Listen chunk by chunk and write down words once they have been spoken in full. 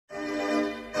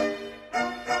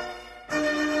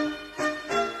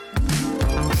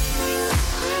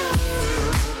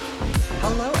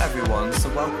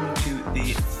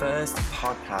the first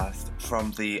podcast from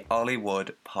the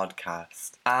Ollywood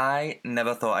Podcast. I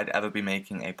never thought I'd ever be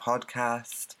making a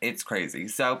podcast. It's crazy.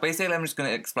 So basically I'm just going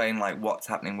to explain what's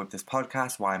happening with this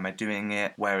podcast, why am I doing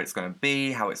it, where it's going to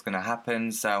be, how it's going to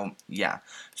happen. So yeah.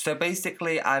 So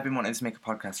basically I've been wanting to make a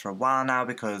podcast for a while now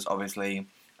because obviously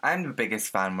I'm the biggest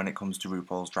fan when it comes to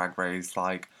Rupaul's Drag Race.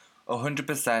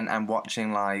 100% I'm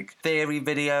watching theory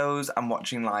videos, I'm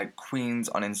watching queens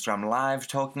on Instagram Live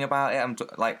talking about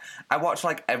it. I watch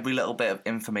every little bit of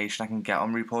information I can get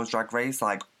on RuPaul's Drag Race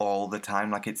all the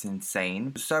time. It's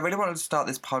insane. So I really wanted to start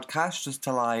this podcast just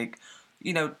to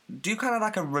do kind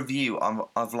of a review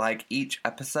of each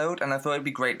episode, and I thought it'd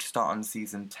be great to start on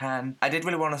season 10. I did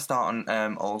really want to start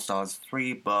on All Stars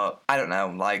 3, but I don't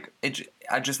know,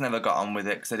 I just never got on with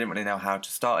it because I didn't really know how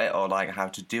to start it or how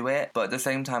to do it. But at the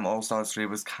same time, All Stars 3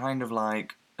 was kind of a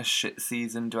shit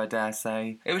season, do I dare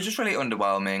say. It was just really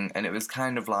underwhelming, and it was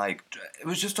kind of it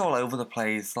was just all over the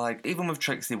place. Even with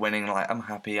Trixie winning, I'm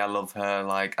happy, I love her,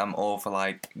 I'm all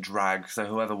for drag, so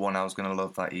whoever won I was gonna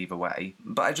love that either way.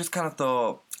 But I just kind of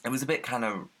thought it was a bit kind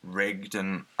of rigged,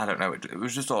 and I don't know, it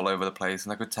was just all over the place,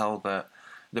 and I could tell that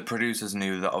the producers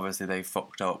knew that obviously they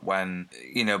fucked up when,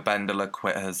 Bendela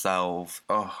quit herself.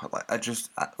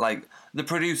 The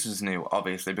producers knew,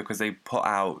 obviously, because they put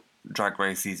out Drag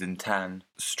Race Season 10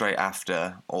 straight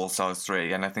after All Stars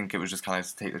 3, and I think it was just kind of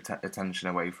to take the attention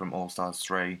away from All Stars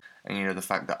 3, and the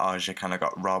fact that Aja kind of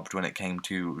got robbed when it came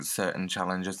to certain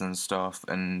challenges and stuff,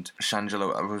 and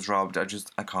Shangela was robbed. I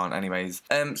can't. Anyways,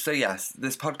 so yes,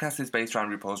 this podcast is based around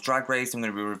RuPaul's Drag Race. I'm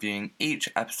going to be reviewing each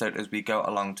episode as we go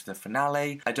along to the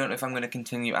finale. I don't know if I'm going to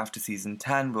continue after Season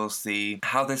 10. We'll see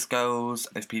how this goes,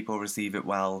 if people receive it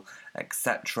well,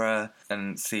 etc.,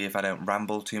 and see if I don't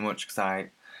ramble too much, because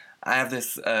I have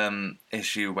this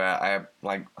issue where I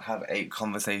have 8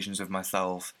 conversations with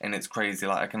myself, and it's crazy.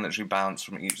 I can literally bounce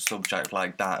from each subject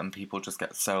like that, and people just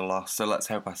get so lost. So let's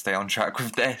hope I stay on track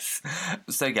with this.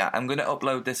 So yeah, I'm going to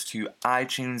upload this to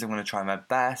iTunes. I'm going to try my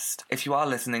best. If you are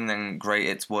listening, then great,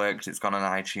 it's worked. It's gone on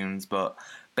iTunes, but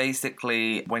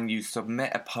basically, when you submit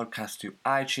a podcast to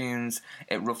iTunes,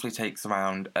 it roughly takes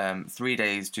around 3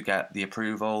 days to get the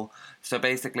approval. So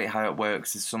basically how it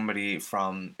works is somebody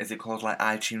from, is it called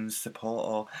iTunes support,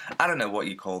 or I don't know what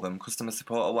you call them, customer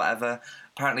support or whatever.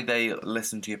 Apparently they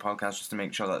listen to your podcast just to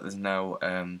make sure that there's no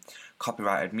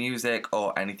copyrighted music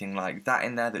or anything like that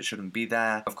in there that shouldn't be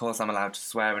there. Of course I'm allowed to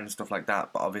swear and stuff like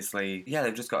that, but obviously, yeah,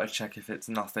 they've just got to check if it's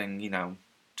nothing,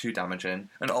 too damaging.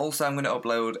 And also I'm going to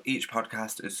upload each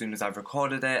podcast as soon as I've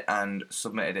recorded it and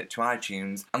submitted it to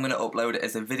iTunes. I'm going to upload it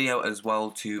as a video as well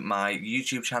to my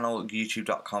YouTube channel,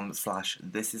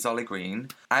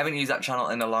 youtube.com/thisisollygreen. I haven't used that channel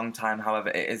in a long time, however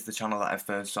it is the channel that I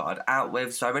first started out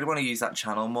with, so I really want to use that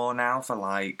channel more now for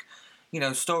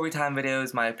story time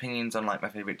videos, my opinions on my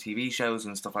favourite TV shows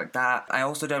and stuff like that. I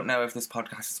also don't know if this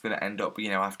podcast is going to end up,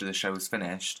 after the show's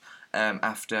finished,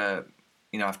 after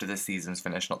this season's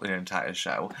finished, not the entire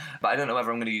show. But I don't know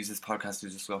whether I'm going to use this podcast to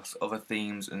discuss other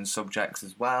themes and subjects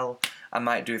as well. I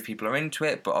might do if people are into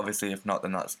it, but obviously if not,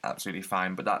 then that's absolutely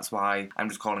fine. But that's why I'm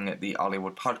just calling it the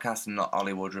Ollywood Podcast and not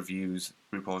Ollywood Reviews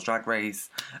RuPaul's Drag Race.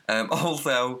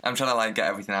 Also, I'm trying to get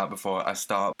everything out before I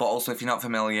start. But also, if you're not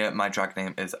familiar, my drag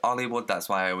name is Ollywood. That's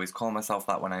why I always call myself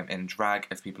that when I'm in drag,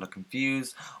 if people are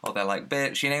confused. Or they're like,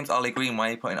 bitch, your name's Ollie Green, why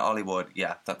are you putting Ollywood?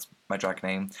 Yeah, that's my drag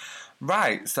name.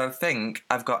 Right, so I think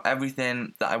I've got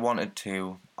everything that I wanted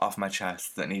to off my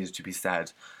chest that needed to be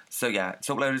said. So yeah, it's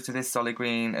uploaded to this Solid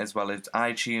Green as well as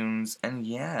iTunes, and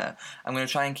yeah, I'm going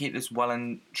to try and keep this well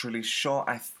and truly short.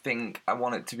 I think I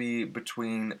want it to be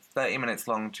between 30 minutes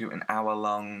long to an hour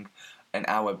long, an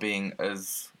hour being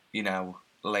as,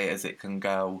 late as it can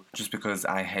go, just because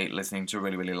I hate listening to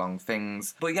really, really long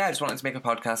things. But yeah, I just wanted to make a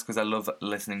podcast because I love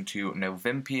listening to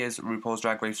Novimpia's RuPaul's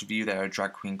Drag Race review. They're a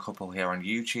drag queen couple here on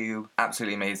YouTube.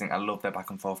 Absolutely amazing. I love their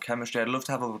back and forth chemistry. I'd love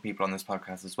to have other people on this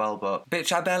podcast as well, but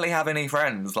bitch, I barely have any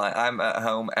friends. I'm at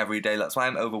home every day. That's why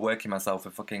I'm overworking myself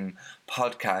with fucking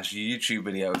podcasts, YouTube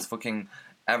videos, fucking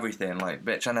everything.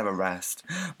 Bitch, I never rest.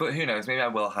 But who knows, maybe I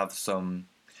will have some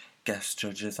guest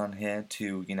judges on here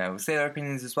to, say their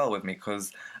opinions as well with me,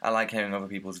 because I like hearing other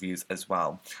people's views as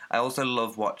well. I also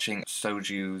love watching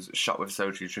Soju's Shot with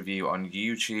Soju's review on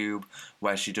YouTube,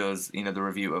 where she does, the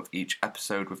review of each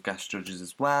episode with guest judges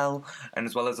as well, and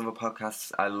as well as other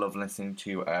podcasts. I love listening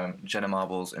to Jenna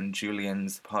Marbles and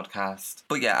Julian's podcast.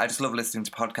 But yeah, I just love listening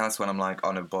to podcasts when I'm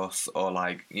on a bus or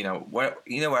where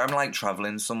I'm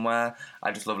traveling somewhere.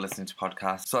 I just love listening to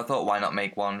podcasts. So I thought, why not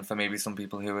make one for maybe some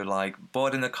people who are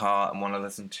bored in the car and want to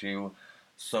listen to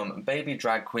some baby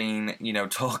drag queen,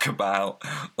 talk about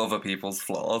other people's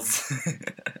flaws.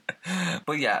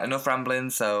 But yeah, enough rambling,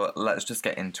 so let's just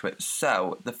get into it.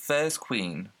 So, the first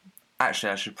queen...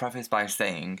 Actually, I should preface by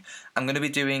saying I'm going to be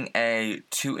doing a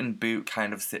toot and boot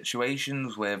kind of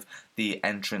situations with the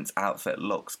entrance outfit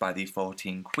looks by the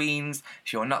 14 queens.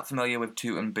 If you're not familiar with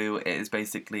toot and boot, it is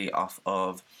basically off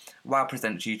of Wow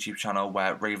Presents YouTube channel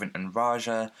where Raven and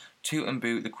Raja toot and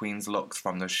boot the queens' looks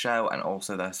from the show and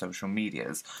also their social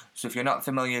medias. So if you're not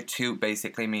familiar, toot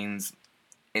basically means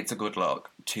it's a good look.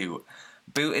 Toot.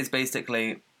 Boot is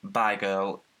basically bye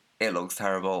girl. It looks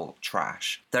terrible,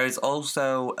 trash. There is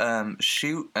also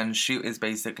shoot, and shoot is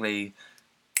basically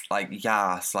like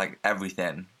yas, like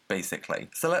everything, basically.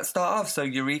 So let's start off. So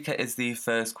Eureka is the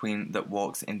first queen that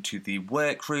walks into the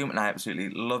workroom, and I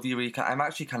absolutely love Eureka. I'm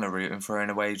actually kind of rooting for her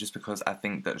in a way, just because I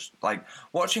think that, like,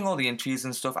 watching all the interviews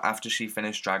and stuff after she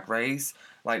finished Drag Race,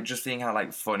 like, just seeing how,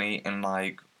 like, funny and,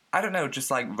 like, I don't know, just,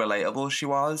 like, relatable she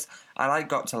was. I, like,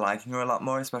 got to liking her a lot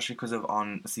more, especially because of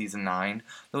on season 9.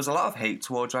 There was a lot of hate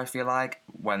towards her, I feel like,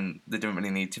 when there didn't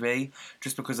really need to be,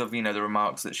 just because of, you know, the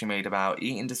remarks that she made about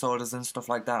eating disorders and stuff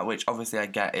like that, which obviously I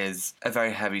get is a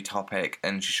very heavy topic,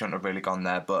 and she shouldn't have really gone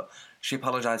there, but she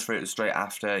apologised for it straight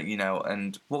after, you know,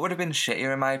 and what would have been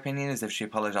shittier, in my opinion, is if she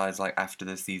apologised, like, after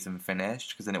the season finished,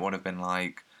 because then it would have been,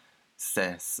 like,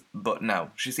 sis. But no,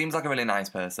 she seems like a really nice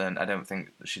person. I don't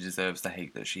think she deserves the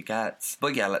hate that she gets.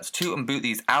 But yeah, let's toot and boot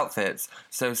these outfits.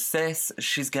 So sis,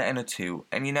 she's getting a 2.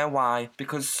 And you know why?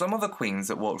 Because some of the queens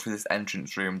that walk through this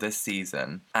entrance room this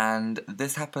season, and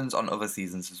this happens on other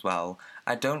seasons as well,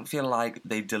 I don't feel like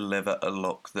they deliver a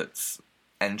look that's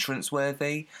entrance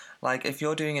worthy. Like, if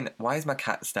you're doing why is my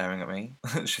cat staring at me?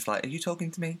 She's like, are you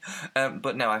talking to me?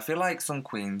 But no, I feel like some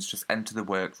queens just enter the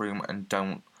workroom and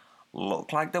don't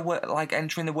look like they're like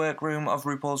entering the workroom of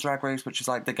RuPaul's Drag Race, which is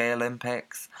like the Gay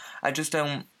Olympics. I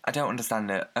don't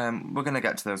understand it. We're gonna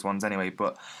get to those ones anyway,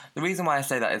 but the reason why I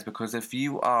say that is because if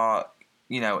you are,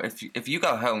 you know, if you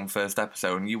go home first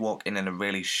episode and you walk in a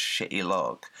really shitty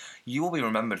look, you will be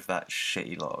remembered for that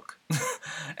shitty look.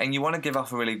 And you want to give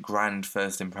off a really grand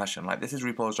first impression. Like, this is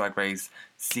RuPaul's Drag Race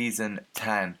season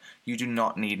 10. You do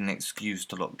not need an excuse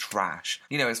to look trash.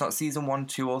 You know, it's not season 1,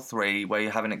 2, or 3 where you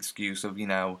have an excuse of, you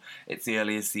know, it's the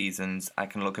earlier seasons, I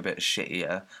can look a bit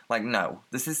shittier. Like, no,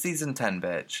 this is season 10,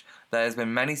 bitch. There's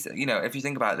been many, you know, if you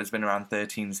think about it, there's been around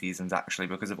 13 seasons actually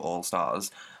because of All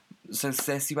Stars. So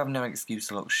sis, you have no excuse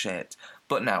to look shit.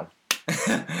 But no.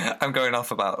 I'm going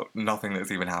off about nothing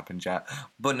that's even happened yet.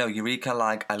 But no, Eureka,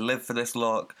 like, I live for this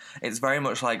look. It's very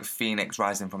much like Phoenix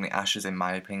rising from the ashes, in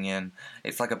my opinion.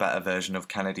 It's like a better version of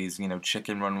Kennedy's, you know,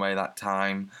 chicken runway that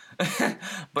time.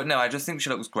 But no, I just think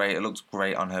she looks great. It looks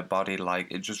great on her body.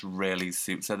 Like, it just really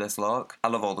suits her, this look. I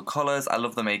love all the colours. I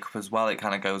love the makeup as well. It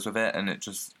kind of goes with it. And it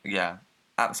just, yeah,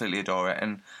 absolutely adore it.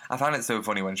 And I found it so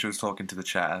funny when she was talking to the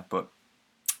chair. But,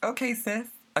 okay, sis.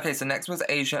 Okay, so next was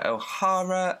Asia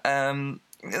O'Hara. I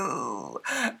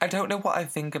don't know what I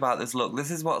think about this look. This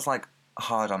is what's, like,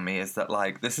 hard on me, is that,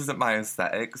 like, this isn't my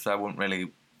aesthetic, so I wouldn't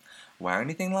really wear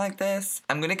anything like this.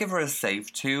 I'm gonna give her a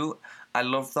safe 2. I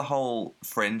love the whole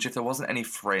fringe. If there wasn't any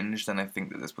fringe, then I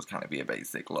think that this would kind of be a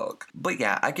basic look. But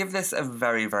yeah, I give this a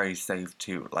very, very safe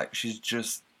 2. Like, she's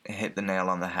just hit the nail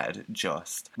on the head,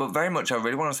 just. But very much, I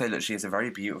really want to say that she is a very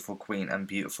beautiful queen and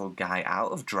beautiful guy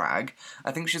out of drag.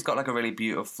 I think she's got, like, a really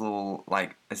beautiful,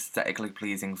 like, aesthetically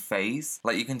pleasing face.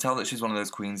 Like, you can tell that she's one of those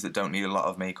queens that don't need a lot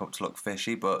of makeup to look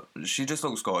fishy, but she just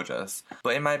looks gorgeous.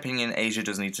 But in my opinion, Asia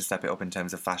does need to step it up in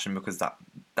terms of fashion, because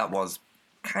that was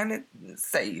kind of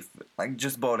safe, like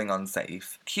just bordering on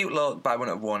safe. Cute look, but I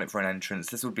wouldn't have worn it for an entrance.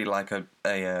 This would be like a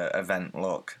event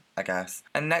look, I guess.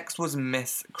 And next was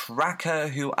Miss Cracker,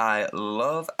 who I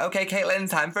love. Okay, Caitlin,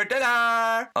 time for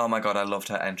dinner! Oh my god, I loved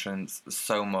her entrance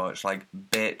so much. Like,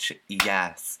 bitch,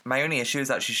 yes. My only issue is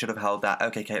that she should have held that,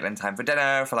 okay, Caitlin, time for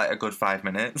dinner, for like a good 5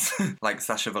 minutes. Like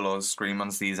Sasha Velour's scream on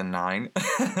season 9.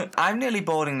 I'm nearly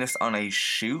boarding this on a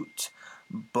shoot,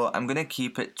 but I'm going to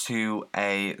keep it to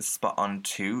a spot on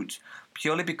toot,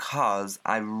 purely because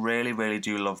I really, really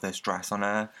do love this dress on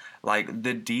her. Like,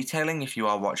 the detailing, if you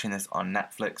are watching this on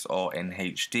Netflix or in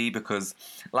HD, because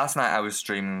last night I was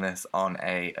streaming this on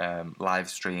a live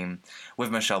stream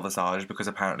with Michelle Visage, because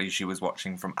apparently she was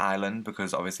watching from Ireland,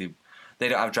 because obviously they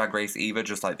don't have Drag Race either,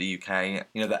 just like the UK.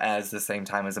 You know, that airs the same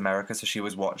time as America, so she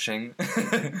was watching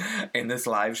in this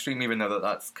live stream, even though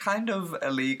that's kind of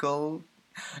illegal.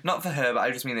 Not for her, but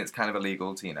I just mean it's kind of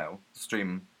illegal to, you know,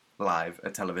 stream live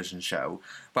a television show.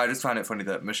 But I just found it funny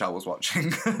that Michelle was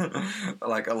watching,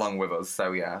 like, along with us,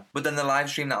 so yeah. But then the live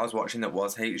stream that I was watching that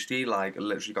was HD, like,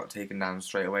 literally got taken down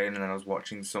straight away, and then I was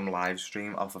watching some live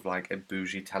stream off of, like, a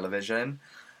bougie television,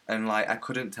 and, like, I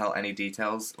couldn't tell any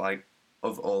details, like,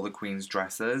 of all the Queen's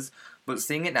dresses, but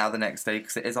seeing it now the next day,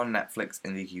 because it is on Netflix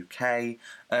in the UK,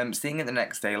 seeing it the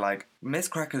next day, like, Miss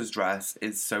Cracker's dress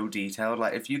is so detailed.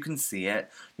 Like, if you can see it,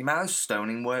 the amount of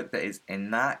stoning work that is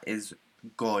in that is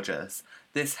gorgeous.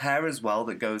 This hair as well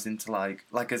that goes into,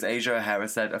 like as Asia O'Hara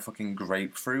said, a fucking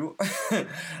grapefruit.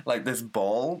 Like, this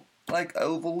ball, like,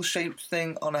 oval-shaped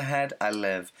thing on her head. I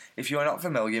live. If you are not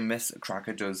familiar, Miss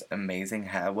Cracker does amazing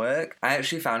hair work. I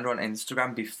actually found her on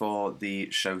Instagram before the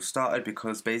show started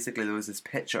because basically there was this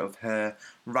picture of her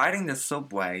riding the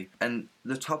subway and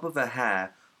the top of her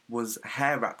hair was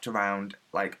hair wrapped around,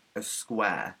 like, a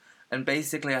square. And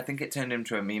basically, I think it turned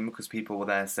into a meme because people were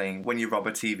there saying, when you rob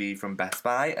a TV from Best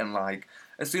Buy, and, like,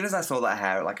 as soon as I saw that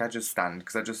hair, like, I just stand,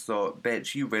 because I just thought,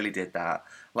 bitch, you really did that.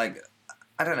 Like,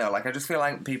 I don't know, like, I just feel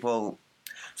like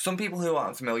some people who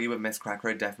aren't familiar with Miss Cracker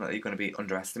are definitely going to be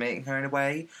underestimating her in a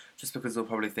way, just because they'll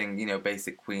probably think, you know,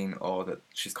 basic queen, or that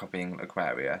she's copying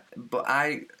Aquaria. But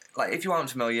if you aren't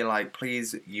familiar, like,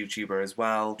 please YouTube her as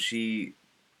well. She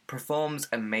performs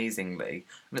amazingly,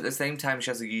 and at the same time she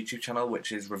has a YouTube channel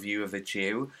which is Review of a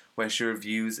Jew, where she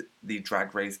reviews the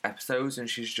Drag Race episodes, and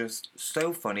she's just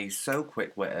so funny, so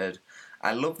quick-witted.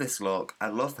 I love this look, I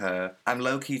love her. I'm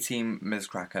low-key team Ms.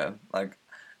 Cracker. Like,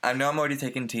 I know I'm already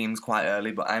taking teams quite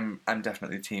early, but I'm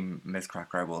definitely team Ms.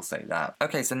 Cracker, I will say that.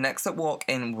 Okay, so next up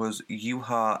walk-in was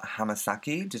Yuha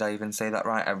Hamasaki. Did I even say that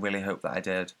right? I really hope that I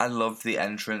did. I loved the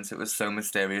entrance. It was so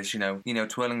mysterious, you know,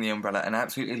 twirling the umbrella, and I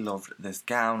absolutely loved this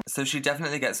gown. So she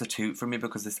definitely gets a toot from me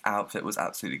because this outfit was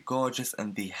absolutely gorgeous,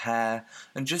 and the hair,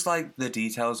 and just, like, the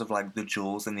details of, like, the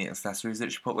jewels and the accessories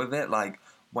that she put with it, like,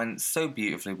 went so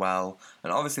beautifully well.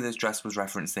 And obviously this dress was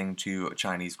referencing to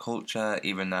Chinese culture,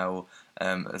 even though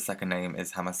the second name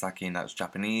is Hamasaki and that's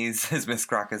Japanese, as Miss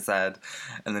Cracker said.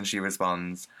 And then she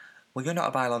responds, well, you're not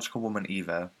a biological woman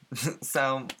either.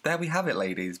 So there we have it,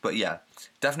 ladies. But yeah,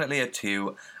 definitely a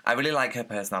 2. I really like her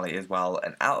personality as well.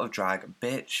 And out of drag,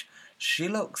 bitch, she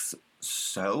looks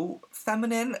so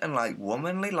feminine and, like,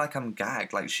 womanly. Like, I'm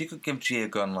gagged. Like, she could give Gia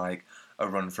Gunn, like, a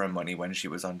run for her money when she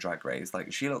was on Drag Race.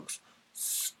 Like, she looks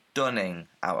stunning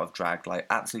out of drag, like,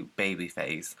 absolute baby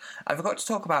face. I forgot to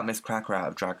talk about Miss Cracker out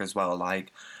of drag as well.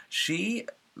 Like, she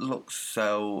looks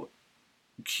so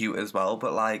cute as well,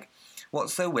 but, like,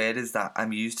 what's so weird is that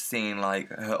I'm used to seeing, like,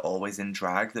 her always in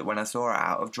drag, that when I saw her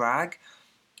out of drag,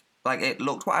 like, it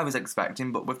looked what I was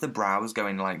expecting, but with the brows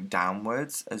going, like,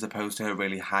 downwards, as opposed to her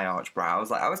really high arch brows,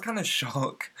 like, I was kind of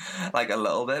shocked, like, a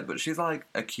little bit, but she's, like,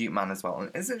 a cute man as well.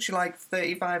 And isn't she, like,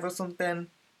 35 or something?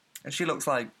 And she looks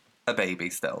like a baby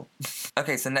still.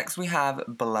 Okay, so next we have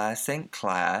Blair St.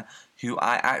 Clair, who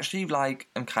I actually, like,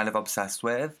 am kind of obsessed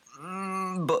with.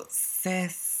 But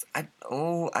sis, I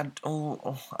don't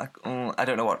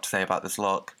know what to say about this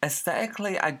look.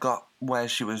 Aesthetically, I got where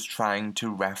she was trying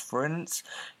to reference,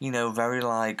 you know, very,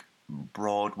 like,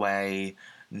 Broadway,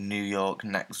 New York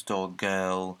next door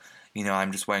girl. You know,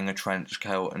 I'm just wearing a trench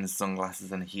coat and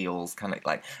sunglasses and heels, kind of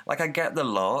like I get the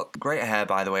look. Great hair,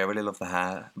 by the way, I really love the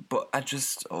hair. But I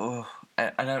just, I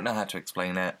don't know how to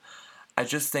explain it. I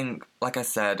just think, like I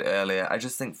said earlier, I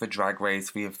just think for Drag Race,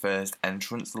 for your first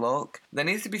entrance look, there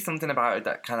needs to be something about it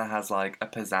that kind of has, like, a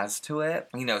pizzazz to it.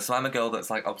 You know, so I'm a girl that's,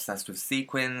 like, obsessed with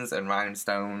sequins and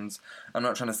rhinestones. I'm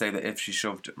not trying to say that if she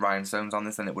shoved rhinestones on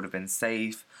this, then it would have been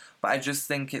safe. But I just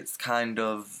think it's kind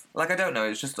of, like, I don't know,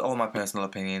 it's just all my personal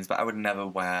opinions, but I would never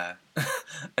wear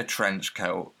a trench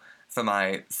coat for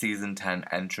my season 10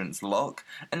 entrance look.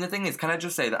 And the thing is, can I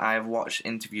just say that I have watched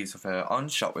interviews of her on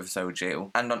Shop with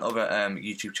Soju and on other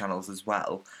YouTube channels as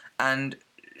well, and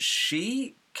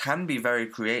she can be very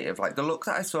creative. Like, the look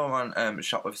that I saw on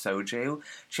Shop with Soju,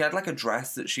 she had, like, a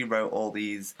dress that she wrote all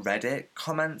these Reddit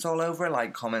comments all over,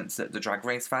 like, comments that the Drag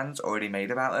Race fans already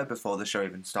made about her before the show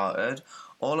even started,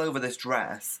 all over this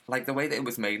dress. Like, the way that it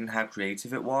was made and how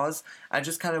creative it was, I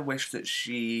just kind of wish that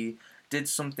she did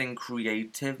something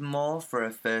creative more for her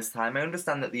first time. I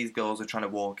understand that these girls are trying to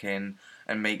walk in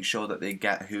and make sure that they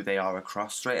get who they are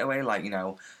across straight away. Like, you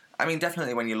know, I mean,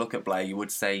 definitely when you look at Blair, you would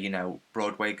say, you know,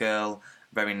 Broadway girl,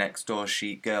 very next door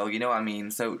chic girl, you know what I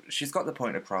mean? So she's got the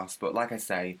point across, but like I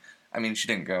say, I mean, she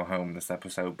didn't go home this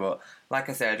episode, but like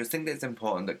I say, I just think that it's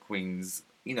important that queens,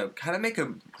 you know, kind of make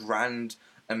a grand,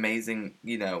 amazing,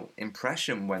 you know,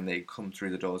 impression when they come through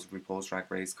the doors of RuPaul's Drag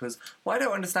Race, because what I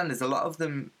don't understand is a lot of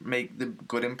them make the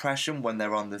good impression when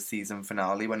they're on the season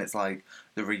finale, when it's like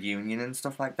the reunion and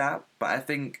stuff like that, but I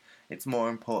think it's more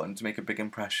important to make a big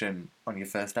impression on your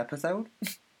first episode.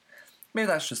 Maybe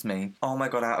that's just me. Oh my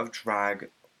god, out of drag.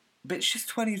 Bitch, she's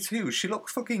 22. She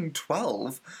looks fucking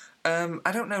 12.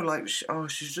 I don't know, like,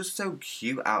 she's just so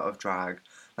cute out of drag.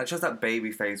 Like, she has that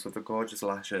baby face with the gorgeous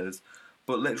lashes.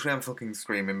 But literally I'm fucking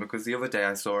screaming because the other day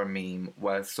I saw a meme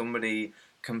where somebody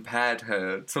compared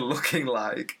her to looking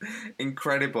like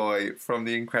Incrediboy from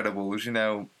The Incredibles, you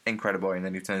know, Incrediboy, and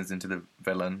then he turns into the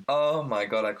villain. Oh my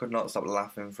god, I could not stop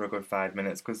laughing for a good 5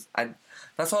 minutes because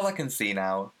that's all I can see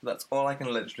now. That's all I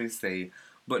can literally see.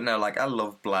 But no, like, I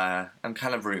love Blair. I'm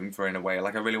kind of rooting for her in a way.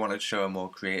 Like, I really wanted to show a more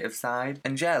creative side.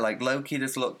 And yeah, like, low-key,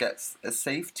 this look gets a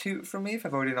safe toot from me, if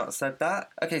I've already not said that.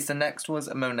 Okay, so next was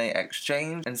a Monet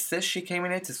Exchange. And sis, she came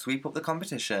in here to sweep up the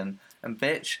competition. And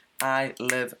bitch, I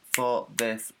live for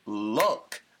this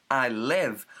look. I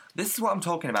live. This is what I'm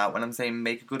talking about when I'm saying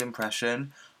make a good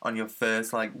impression on your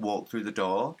first, like, walk through the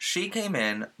door. She came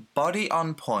in, body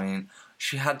on point.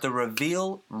 She had the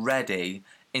reveal ready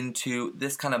into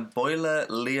this kind of boiler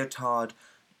leotard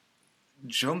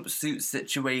jumpsuit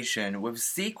situation with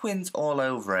sequins all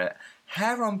over it,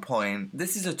 hair on point.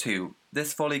 This is a toot.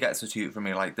 This fully gets a toot for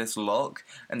me. Like, this look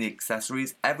and the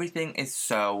accessories, everything is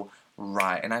so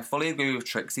right. And I fully agree with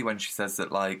Trixie when she says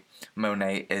that, like,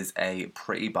 Monet is a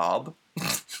pretty bob.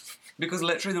 Because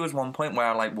literally there was one point where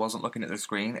I, like, wasn't looking at the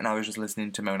screen and I was just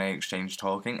listening to Monet Exchange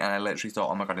talking and I literally thought,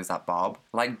 oh my god, is that Bob?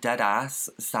 Like, dead ass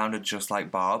sounded just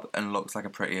like Bob and looks like a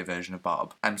prettier version of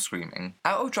Bob. I'm screaming.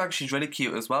 Out of drag, she's really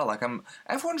cute as well. Like,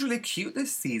 everyone's really cute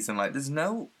this season. Like, there's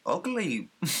no ugly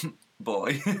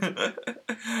boy.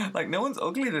 Like, no one's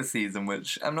ugly this season,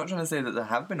 which I'm not trying to say that there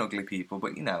have been ugly people,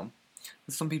 but, you know,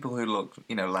 there's some people who look,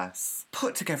 you know, less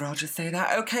put together, I'll just say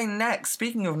that. Okay, next,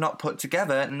 speaking of not put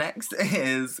together, next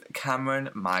is Cameron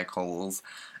Michaels.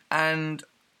 And,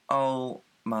 oh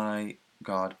my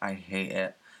god, I hate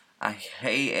it. I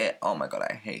hate it. Oh my god,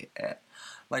 I hate it.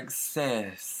 Like,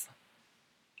 sis.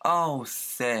 Oh,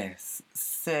 sis.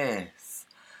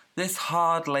 This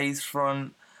hard lace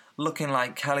front, looking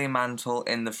like Kelly Mantle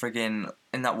in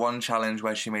that one challenge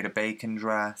where she made a bacon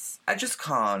dress. I just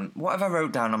can't. What have I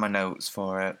wrote down on my notes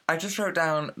for it? I just wrote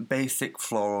down basic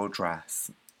floral dress.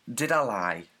 Did I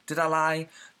lie?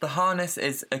 The harness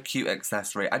is a cute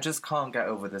accessory. I just can't get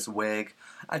over this wig.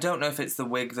 I don't know if it's the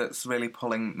wig that's really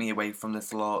pulling me away from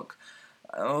this look.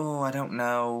 Oh, I don't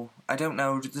know.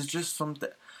 There's just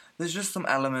some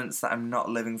elements that I'm not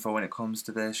living for when it comes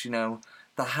to this, you know.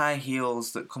 The high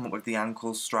heels that come up with the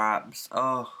ankle straps.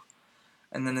 Oh.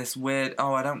 And then this weird,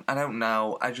 I don't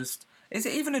know. Is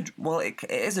it even it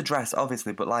is a dress,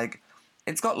 obviously, but, like,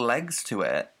 it's got legs to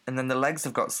it, and then the legs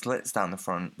have got slits down the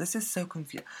front. This is so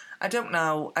confusing. I don't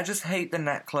know. I just hate the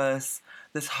necklace,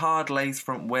 this hard lace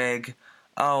front wig.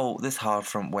 Oh, this hard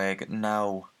front wig.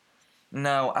 No,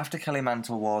 after Kelly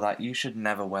Mantle wore that, you should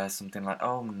never wear something like,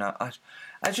 oh, no.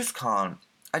 I just can't.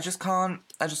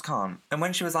 And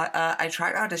when she was like, I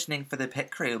tried auditioning for the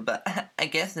pit crew, but I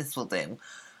guess this will do.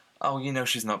 Oh, you know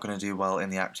she's not going to do well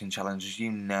in the acting challenges.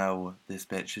 You know this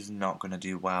bitch is not going to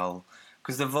do well.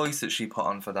 Because the voice that she put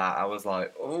on for that, I was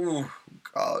like, oh,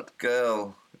 God,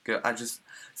 girl.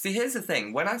 See, here's the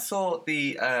thing. When I saw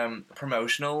the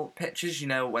promotional pictures, you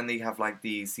know, when they have, like,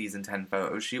 the season 10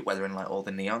 photo shoot, where they're in, like, all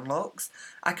the neon looks,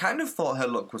 I kind of thought her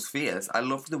look was fierce. I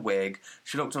loved the wig.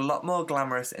 She looked a lot more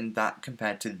glamorous in that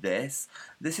compared to this.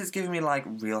 This is giving me, like,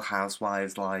 Real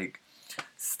Housewives, like,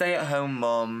 stay-at-home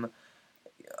mum.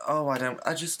 Oh my god,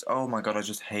 I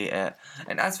just hate it.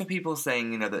 And as for people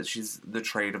saying, you know, that she's the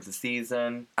trade of the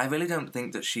season, I really don't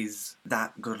think that she's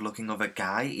that good looking of a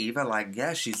guy either. Like,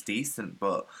 yeah, she's decent,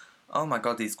 but oh my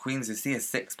god, these queens, you see a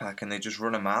six-pack and they just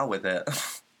run a mile with it.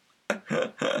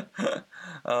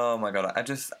 Oh my god, I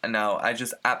just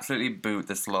absolutely boot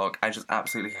this look. I just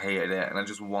absolutely hated it, and I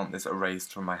just want this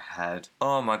erased from my head.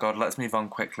 Oh my god, let's move on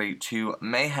quickly to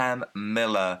Mayhem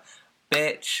Miller.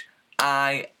 Bitch,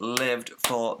 I lived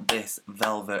for this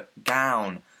velvet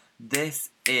gown.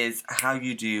 This is how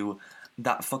you do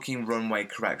that fucking runway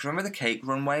correct. Remember the cake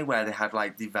runway where they had,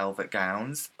 like, the velvet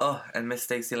gowns? Oh, and Miss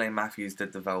Stacey Lane Matthews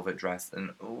did the velvet dress,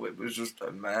 and oh, it was just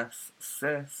a mess,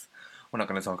 sis. We're not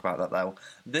going to talk about that, though.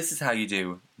 This is how you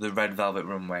do the red velvet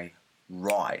runway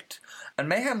right. And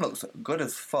Mayhem looks good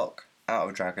as fuck out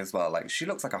of drag as well. Like, she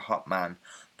looks like a hot man.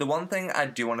 The one thing I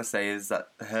do want to say is that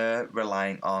her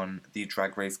relying on the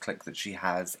Drag Race clique that she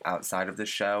has outside of the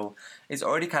show is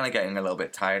already kind of getting a little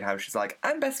bit tired. How she's like,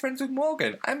 I'm best friends with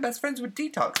Morgan, I'm best friends with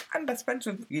Detox, I'm best friends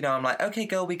with... You know, I'm like, okay,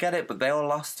 girl, we get it, but they all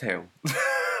lost too.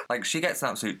 Like, she gets an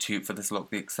absolute toot for this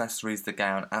look. The accessories, the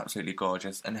gown, absolutely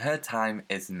gorgeous. And her time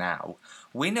is now.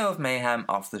 We know of Mayhem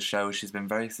off the show. She's been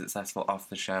very successful off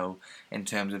the show in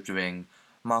terms of doing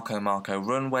Marco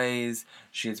runways.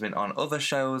 She has been on other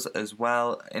shows as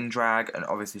well in drag. And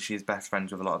obviously she's best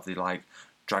friends with a lot of the, like,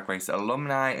 Drag Race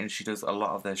alumni, and she does a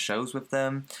lot of their shows with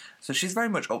them. So she's very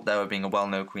much up there with being a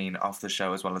well-known queen off the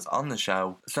show as well as on the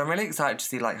show. So I'm really excited to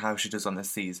see like how she does on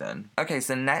this season. Okay,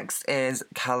 so next is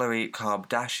Calorie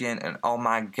Kardashian, and oh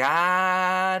my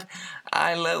god,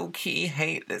 I low-key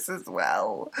hate this as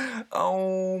well.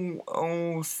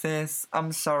 Oh, sis,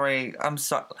 I'm sorry.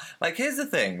 Like, here's the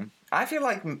thing. I feel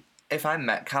like if I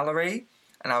met Calorie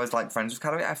and I was like friends with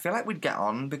Calorie, I feel like we'd get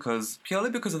on purely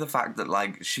because of the fact that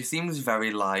like she seems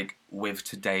very like with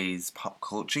today's pop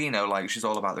culture, you know, like she's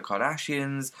all about the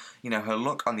Kardashians, you know, her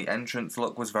look on the entrance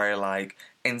look was very like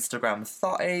Instagram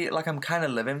thotty, like I'm kind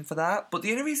of living for that. But the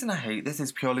only reason I hate this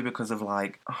is purely because of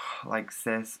like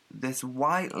sis, this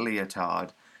white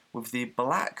leotard with the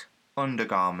black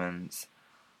undergarments,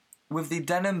 with the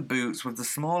denim boots, with the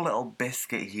small little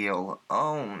biscuit heel.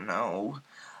 Oh no.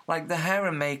 Like, the hair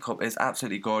and makeup is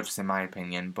absolutely gorgeous in my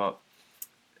opinion, but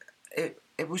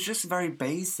it was just very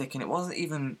basic, and it wasn't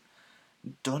even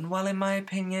done well in my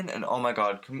opinion. And oh my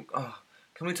god,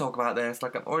 can we talk about this?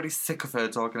 Like, I'm already sick of her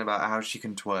talking about how she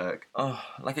can twerk.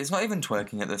 Like, it's not even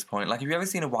twerking at this point. Like, have you ever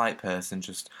seen a white person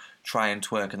just try and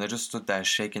twerk and they're just stood there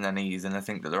shaking their knees and they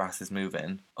think that their ass is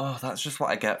moving? That's just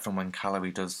what I get from when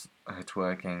Calorie does her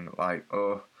twerking. Like,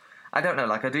 I don't know,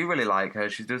 like, I do really like her.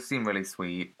 She does seem really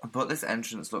sweet. But this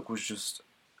entrance look was just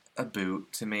a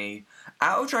boot to me.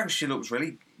 Out of drag, she looks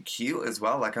really cute as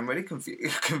well. Like, I'm really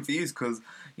confused because,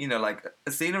 you know, like,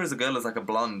 seeing her as a girl as, like, a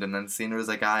blonde, and then seeing her as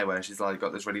a guy where she's, like,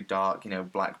 got this really dark, you know,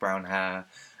 black-brown hair.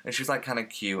 And she's, like, kind of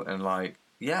cute and, like,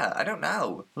 yeah, I don't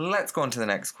know. Let's go on to the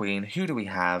next queen. Who do we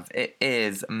have? It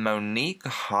is Monique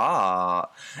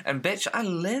Hart. And bitch, I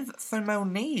live for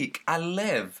Monique. I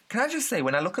live. Can I just say,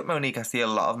 when I look at Monique, I see a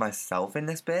lot of myself in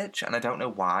this bitch, and I don't know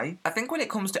why. I think when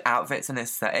it comes to outfits and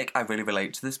aesthetic, I really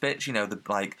relate to this bitch. You know, the,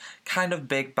 like, kind of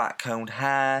big back-combed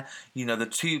hair, you know, the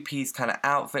two-piece kind of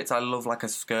outfits. I love, like, a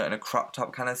skirt and a crop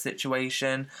top kind of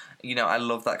situation. You know, I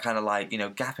love that kind of, like, you know,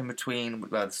 gap in between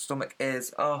where the stomach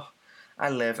is. I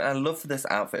live, and I love for this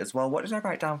outfit as well. What did I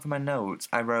write down for my notes?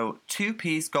 I wrote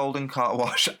two-piece golden car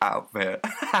wash outfit.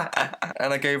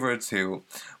 And I gave her a 2,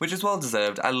 which is well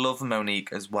deserved. I love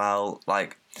Monique as well.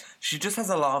 Like, she just has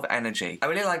a lot of energy. I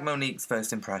really like Monique's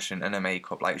first impression and her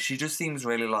makeup. Like, she just seems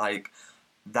really like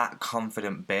that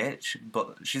confident bitch,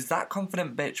 but she's that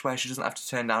confident bitch where she doesn't have to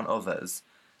turn down others.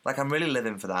 Like, I'm really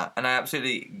living for that. And I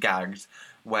absolutely gagged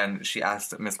when she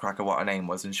asked Miss Cracker what her name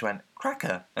was, and she went,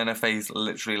 Cracker. And her face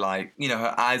literally, like, you know,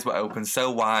 her eyes were open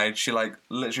so wide, she, like,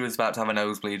 literally was about to have a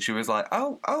nosebleed. She was like,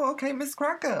 oh, okay, Miss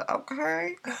Cracker,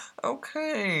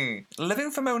 okay. Living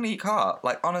for Monique Hart.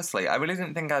 Like, honestly, I really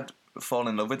didn't think I'd fall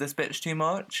in love with this bitch too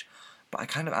much, but I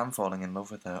kind of am falling in love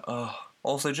with her.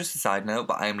 Also, just a side note,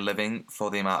 but I am living for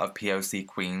the amount of POC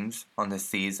queens on this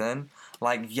season.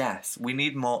 Like, yes, we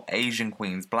need more Asian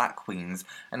queens, black queens,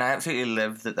 and I absolutely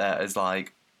live that there is,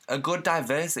 like, a good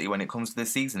diversity when it comes to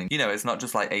this season. You know, it's not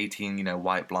just, like, 18, you know,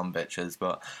 white blonde bitches,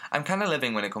 but I'm kind of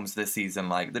living when it comes to this season.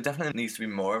 Like, there definitely needs to be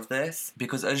more of this,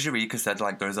 because as Eureka said,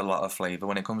 like, there's a lot of flavour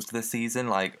when it comes to this season,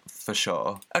 like, for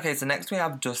sure. Okay, so next we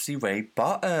have Dusty Ray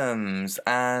Bottoms,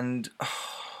 and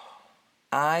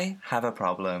I have a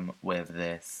problem with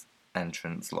this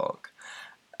entrance look.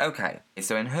 Okay,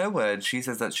 so in her words, she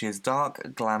says that she is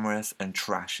dark, glamorous, and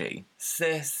trashy.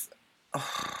 Sis,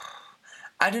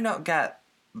 I do not get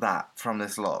that from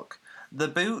this look. The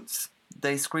boots,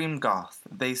 they scream goth.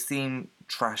 They seem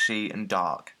trashy and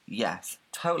dark. Yes,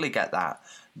 totally get that.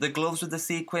 The gloves with the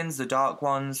sequins, the dark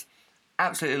ones,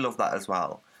 absolutely love that as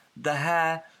well. The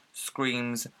hair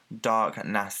screams dark,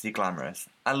 nasty, glamorous.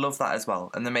 I love that as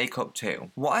well, and the makeup too.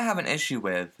 What I have an issue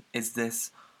with is this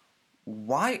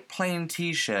white plain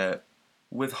t-shirt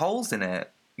with holes in it,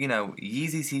 you know,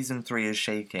 Yeezy Season 3 is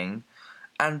shaking,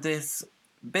 and this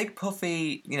big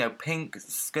puffy, you know, pink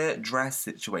skirt dress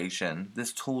situation,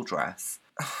 this tulle dress.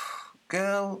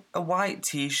 Girl, a white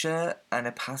t-shirt and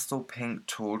a pastel pink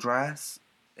tulle dress,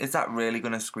 is that really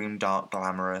gonna scream dark,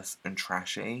 glamorous, and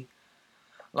trashy?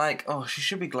 Like, she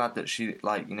should be glad that she,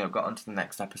 like, you know, got onto the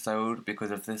next episode, because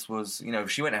if this was, you know,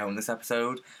 if she went home this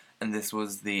episode and this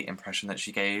was the impression that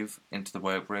she gave into the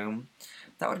workroom,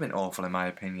 that would have been awful in my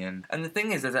opinion. And the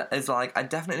thing is like, I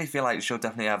definitely feel like she'll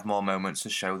definitely have more moments to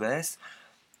show this,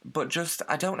 but just,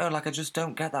 I don't know, like, I just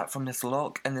don't get that from this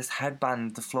look, and this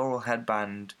headband, the floral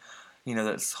headband, you know,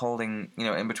 that's holding, you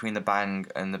know, in between the bang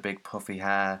and the big puffy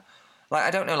hair. Like,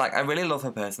 I don't know, like, I really love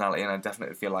her personality, and I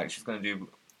definitely feel like she's going to do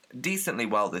decently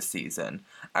well this season.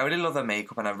 I really love her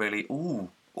makeup, and I really,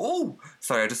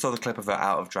 sorry, I just saw the clip of her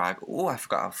out of drag. I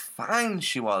forgot how fine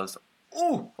she was.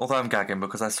 Although I'm gagging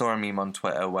because I saw a meme on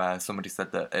Twitter where somebody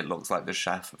said that it looks like the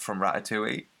chef from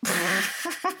Ratatouille.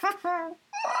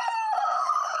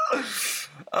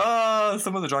 Oh,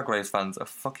 some of the Drag Race fans are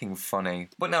fucking funny.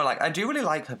 But no, like, I do really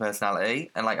like her personality,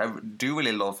 and, like, I do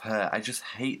really love her. I just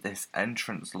hate this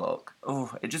entrance look.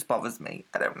 Oh, it just bothers me.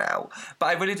 I don't know. But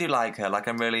I really do like her. Like,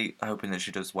 I'm really hoping that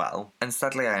she does well. And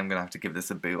sadly, I am going to have to give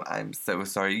this a boot. I'm so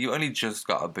sorry. You only just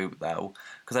got a boot, though.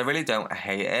 Because I really don't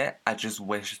hate it. I just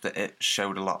wish that it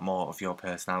showed a lot more of your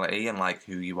personality and, like,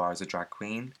 who you are as a drag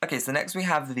queen. Okay, so next we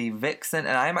have the Vixen,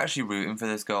 and I'm actually rooting for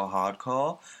this girl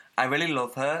hardcore. I really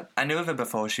love her. I knew of her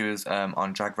before she was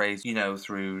on Drag Race, you know,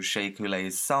 through Shea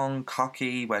Coulee's song,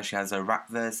 Cocky, where she has a rap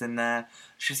verse in there.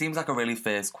 She seems like a really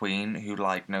fierce queen who,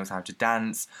 like, knows how to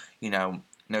dance, you know,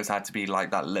 knows how to be, like,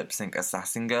 that lip-sync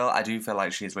assassin girl. I do feel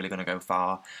like she's really going to go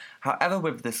far. However,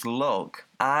 with this look,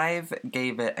 I've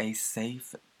gave it a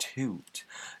safe toot.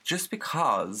 Just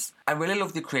because I really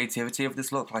love the creativity of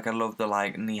this look. Like, I love the,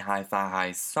 like, knee-high,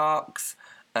 thigh-high socks.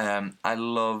 I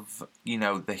love, you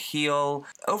know, the heel.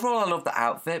 Overall, I love the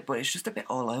outfit, but it's just a bit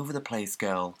all over the place,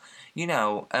 girl. You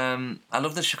know, I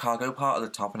love the Chicago part at the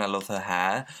top, and I love her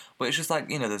hair. But it's just like,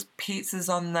 you know, there's pizzas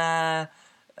on there.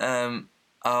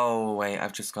 Oh, wait,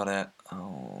 I've just got it.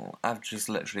 Oh, I've just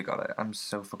literally got it. I'm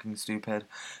so fucking stupid.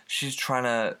 She's trying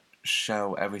to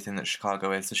show everything that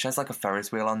Chicago is. So she has, like, a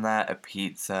Ferris wheel on there, a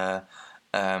pizza.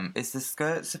 Is the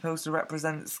skirt supposed to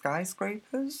represent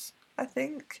skyscrapers? I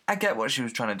think. I get what she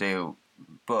was trying to do,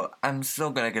 but I'm still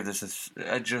going to give this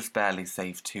a just barely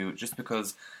safe toot, just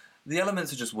because the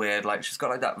elements are just weird. Like, she's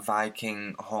got, like, that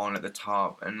Viking horn at the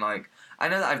top, and, like, I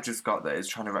know that I've just got that it's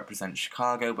trying to represent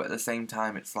Chicago, but at the same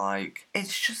time, it's like,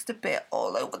 it's just a bit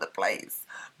all over the place.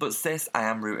 But sis, I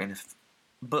am rooting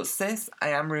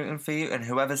for you, and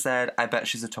whoever said, I bet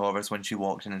she's a Taurus when she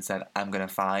walked in and said, I'm going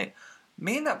to fight,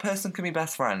 me and that person can be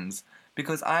best friends.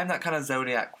 Because I'm that kind of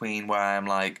zodiac queen where I'm,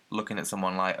 like, looking at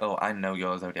someone like, oh, I know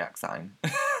your zodiac sign.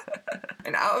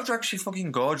 And out of drag, she's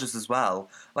fucking gorgeous as well.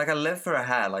 Like, I live for her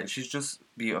hair. Like, she's just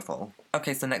beautiful.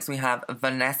 Okay, so next we have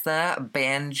Vanessa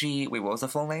Vanjie. Wait, what was her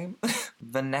full name?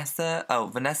 Vanessa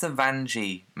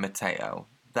Vanjie Mateo.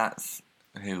 That's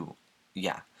who.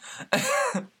 Yeah.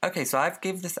 Okay, so I've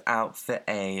given this outfit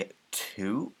a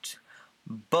toot.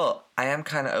 But I am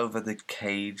kind of over the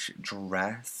cage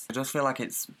dress. I just feel like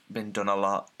it's been done a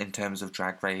lot in terms of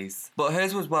Drag Race. But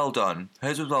hers was well done.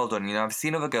 You know, I've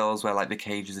seen other girls where, like, the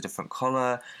cage is a different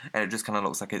colour and it just kind of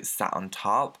looks like it's sat on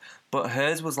top. But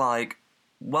hers was, like,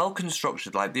 well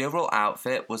constructed. Like, the overall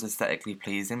outfit was aesthetically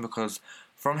pleasing because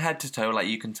from head to toe, like,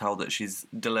 you can tell that she's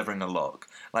delivering a look.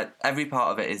 Like, every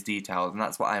part of it is detailed, and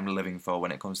that's what I'm living for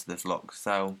when it comes to this look.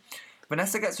 So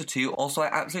Vanessa gets a 2. Also, I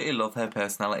absolutely love her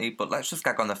personality, but let's just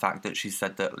gag on the fact that she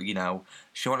said that, you know,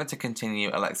 she wanted to continue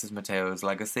Alexis Mateo's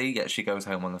legacy, yet she goes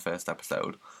home on the first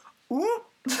episode.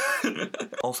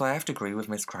 Also, I have to agree with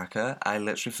Miss Cracker. I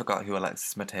literally forgot who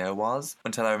Alexis Mateo was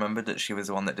until I remembered that she was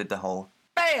the one that did the whole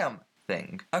BAM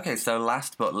thing. Okay, so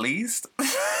last but least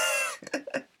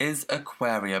is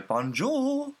Aquaria.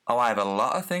 Bonjour! Oh, I have a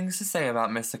lot of things to say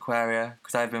about Miss Aquaria,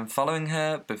 because I've been following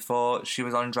her before she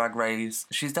was on Drag Race.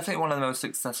 She's definitely one of the most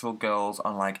successful girls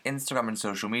on, like, Instagram and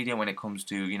social media when it comes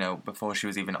to, you know, before she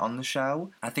was even on the show.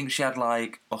 I think she had,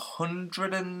 like,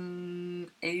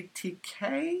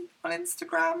 180k on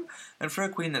Instagram, and for a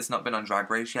queen that's not been on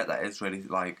Drag Race yet, that is really,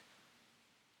 like,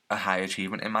 a high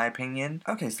achievement in my opinion.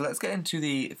 Okay, so let's get into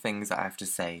the things that I have to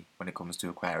say when it comes to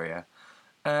Aquaria.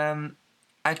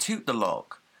 I toot the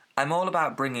look. I'm all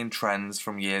about bringing trends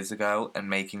from years ago and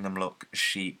making them look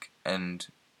chic and,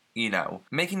 you know,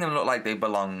 making them look like they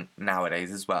belong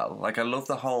nowadays as well. Like, I love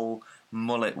the whole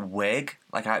mullet wig.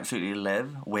 Like, I absolutely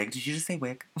live. Wig? Did you just say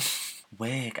wig?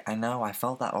 Wig, I know, I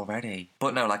felt that already.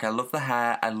 But no, like, I love the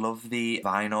hair, I love the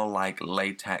vinyl, like,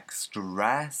 latex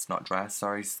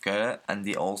skirt, and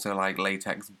the also, like,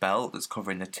 latex belt that's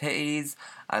covering the titties.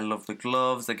 I love the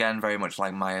gloves, again, very much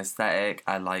like my aesthetic.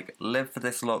 I, like, live for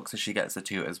this look, so she gets a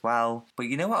 2 as well. But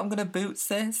you know what I'm gonna boot,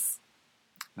 sis?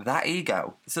 That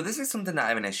ego. So this is something that I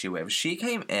have an issue with. She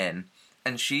came in,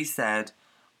 and she said,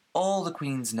 all the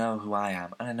queens know who I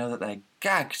am, and I know that they're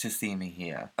gagged to see me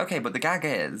here. Okay, but the gag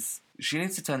is, she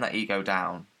needs to turn that ego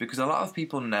down, because a lot of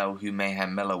people know who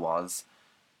Mayhem Miller was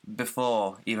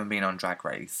before even being on Drag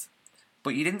Race.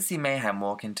 But you didn't see Mayhem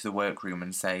walk into the workroom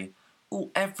and say,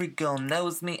 oh, every girl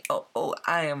knows me, oh,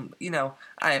 I am, you know,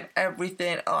 I am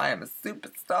everything, oh, I am a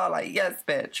superstar, like, yes,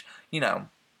 bitch. You know,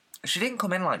 she didn't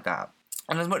come in like that.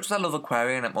 And as much as I love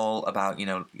Aquaria and I'm all about, you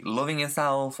know, loving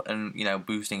yourself and, you know,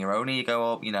 boosting your own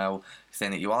ego up, you know,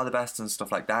 saying that you are the best and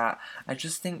stuff like that, I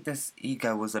just think this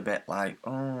ego was a bit like,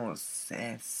 oh,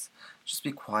 sis, just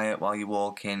be quiet while you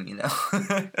walk in, you know.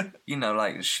 You know,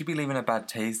 like, she'd be leaving a bad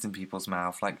taste in people's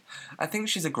mouth. Like, I think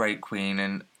she's a great queen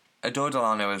and Adore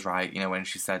Delano is right, when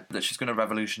she said that she's going to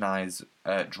revolutionise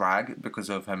drag because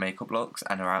of her makeup looks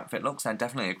and her outfit looks. I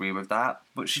definitely agree with that.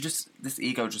 But this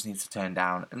ego just needs to turn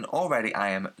down. And already I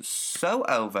am so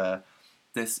over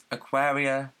this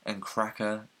Aquaria and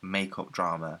Cracker makeup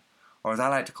drama. Or as I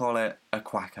like to call it, a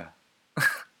quacker.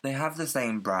 They have the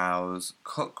same brows,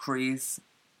 cut crease,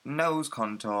 nose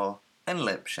contour, and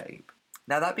lip shape.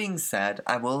 Now that being said,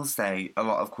 I will say a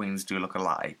lot of queens do look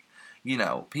alike.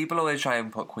 People always try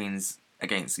and put queens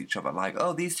against each other, like,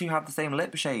 oh, these two have the same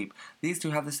lip shape, these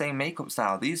two have the same makeup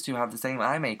style, these two have the same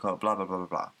eye makeup, blah, blah, blah, blah,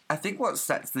 blah. I think what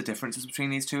sets the differences between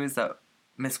these two is that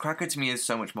Miss Cracker to me is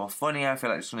so much more funny. I feel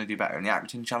like she's going to do better in the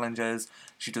acting challenges.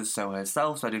 She does so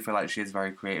herself, so I do feel like she is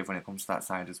very creative when it comes to that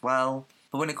side as well.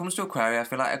 But when it comes to Aquaria, I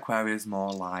feel like Aquaria is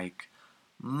more like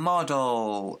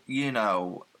model,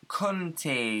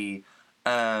 cunty.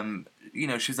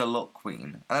 She's a look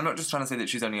queen. And I'm not just trying to say that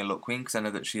she's only a look queen, because I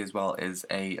know that she as well is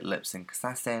a lip sync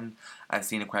assassin. I've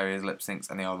seen Aquaria's lip syncs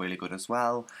and they are really good as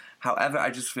well. However, I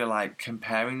just feel like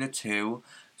comparing the two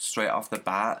straight off the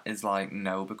bat is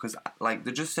no, because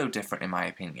they're just so different in my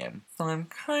opinion. So I'm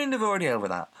kind of already over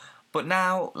that. But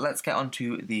now, let's get on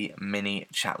to the mini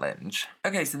challenge.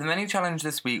 Okay, so the mini challenge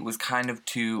this week was kind of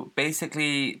to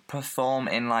basically perform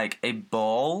in a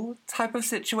ball type of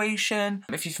situation.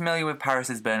 If you're familiar with Paris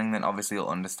is Burning, then obviously you'll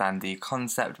understand the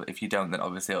concept, but if you don't, then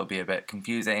obviously it'll be a bit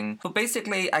confusing. But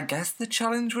basically, I guess the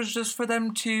challenge was just for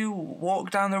them to walk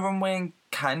down the runway and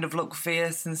kind of look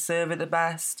fierce and serve it the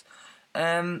best.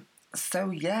 So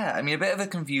yeah, a bit of a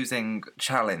confusing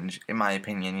challenge in my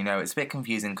opinion, it's a bit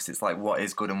confusing because it's what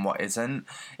is good and what isn't.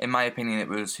 In my opinion, it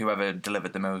was whoever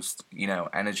delivered the most,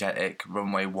 energetic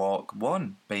runway walk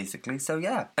won, basically, so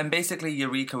yeah. And basically,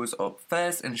 Eureka was up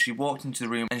first and she walked into the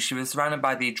room and she was surrounded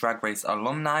by the Drag Race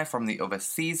alumni from the other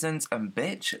seasons, and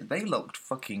bitch, they looked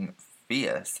fucking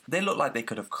fierce. They looked like they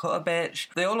could have cut a bitch.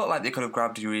 They all looked like they could have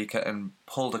grabbed Eureka and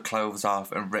pulled her clothes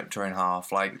off and ripped her in half.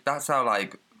 That's how,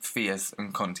 fierce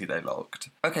and cunty they looked.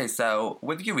 Okay, so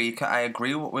with Eureka, I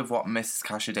agree with what Mrs.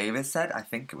 Kasha Davis said, I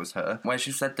think it was her, where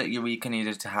she said that Eureka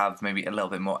needed to have maybe a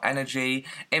little bit more energy.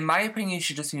 In my opinion,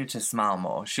 she just needed to smile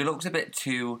more. She looked a bit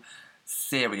too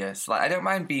serious. I don't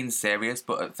mind being serious,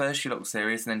 but at first she looked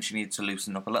serious and then she needed to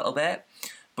loosen up a little bit.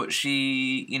 But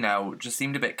she, just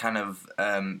seemed a bit kind of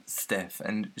stiff,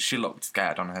 and she looked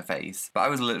scared on her face. But I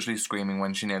was literally screaming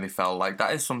when she nearly fell.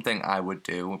 That is something I would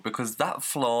do, because that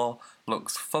floor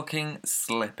looks fucking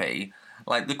slippy.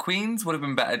 The queens would have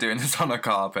been better doing this on a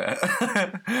carpet.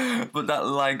 But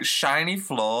that, shiny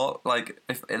floor,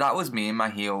 if that was me in my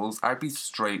heels, I'd be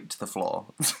straight to the floor.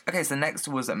 Okay, so next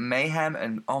was Mayhem,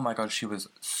 and oh my god, she was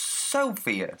so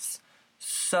fierce.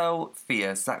 So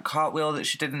fierce. That cartwheel that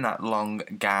she did in that long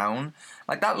gown.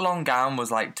 That long gown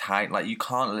was, tight. You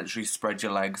can't literally spread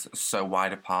your legs so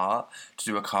wide apart to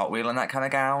do a cartwheel in that kind of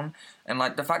gown. And,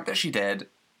 the fact that she did,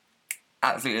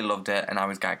 absolutely loved it, and I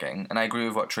was gagging. And I agree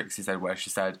with what Trixie said, where she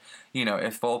said,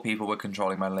 if 4 people were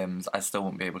controlling my limbs, I still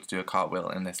wouldn't be able to do a cartwheel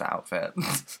in this outfit.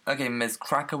 Okay, Ms.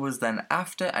 Cracker was then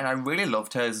after, and I really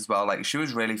loved hers as well. She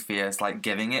was really fierce,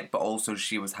 giving it, but also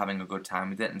she was having a good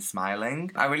time with it and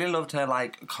smiling. I really loved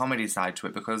her, comedy side to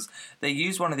it, because they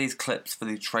used one of these clips for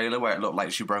the trailer where it looked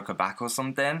like she broke her back or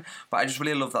something, but I just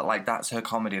really love that, that's her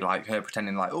comedy, her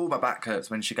pretending, oh, my back hurts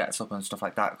when she gets up and stuff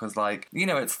like that, because,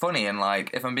 it's funny, and,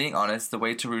 if I'm being honest, the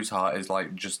way to Ru's heart is,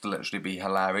 just to literally be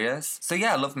hilarious. So,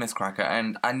 yeah, I love Miss Cracker,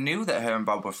 and I knew that her and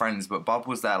Bob were friends, but Bob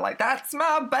was there that's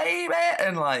my baby,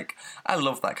 and, I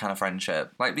love that kind of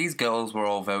friendship. These girls were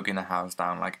all voguing the house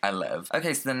down, I live.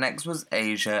 Okay, so the next was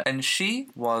Asia, and she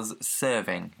was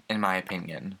serving, in my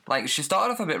opinion. She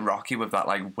started off a bit rocky with that,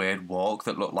 weird walk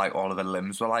that looked like all of her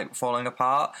limbs were, falling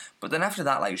apart, but then after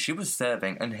that, she was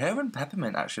serving, and her and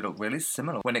Peppermint actually look really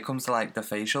similar when it comes to, the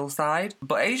facial side.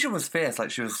 But Asia was fierce,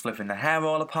 she was flipping the hair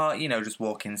all apart, just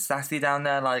walking sassy down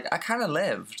there, I kind of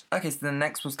lived. Okay, so the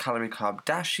next was Calorie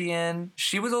Kardashian.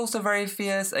 She was also very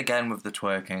fierce, again with the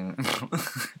twerking.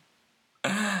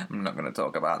 I'm not going to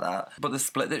talk about that. But the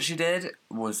split that she did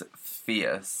was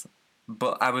fierce.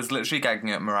 But I was literally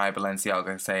gagging at Mariah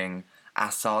Balenciaga saying, I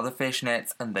saw the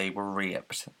fishnets and they were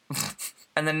ripped.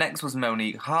 And then next was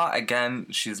Monique Hart. Again,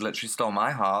 she's literally stole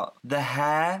my heart. The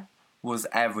hair was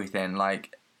everything.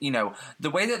 The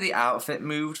way that the outfit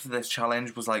moved for this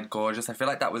challenge was, gorgeous. I feel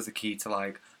like that was the key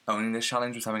to, owning this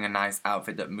challenge, was having a nice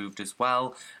outfit that moved as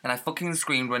well. And I fucking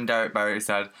screamed when Derek Barry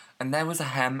said, and there was a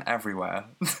hem everywhere.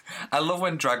 I love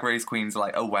when Drag Race queens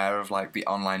are, aware of, the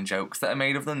online jokes that are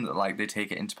made of them, that, they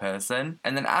take it into person.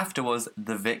 And then after was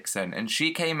the Vixen, and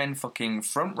she came in fucking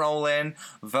front rolling,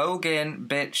 voguing,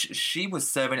 bitch, she was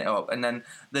serving it up. And then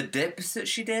the dips that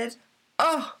she did,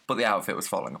 oh, but the outfit was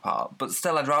falling apart. But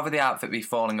still, I'd rather the outfit be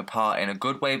falling apart in a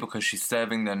good way because she's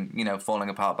serving than, you know, falling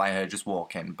apart by her just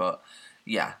walking. But,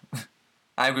 yeah.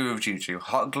 I agree with Juju.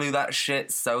 Hot glue that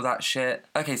shit, sew that shit.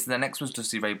 Okay, so the next was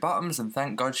Dusty Ray Bottoms, and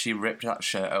thank God she ripped that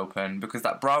shirt open, because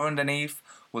that bra underneath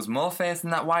was more fierce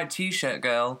than that white t-shirt,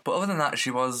 girl. But other than that, she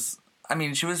was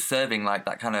serving, like,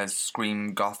 that kind of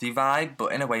scream gothy vibe,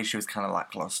 but in a way she was kind of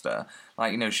lackluster.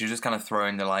 Like, you know, she was just kind of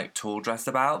throwing the, like, tulle dress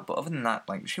about, but other than that,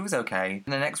 like, she was okay.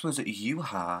 And the next was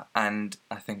Yuha, and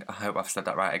I hope I've said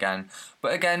that right again.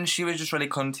 But again, she was just really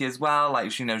cunty as well.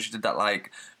 Like, you know, she did that,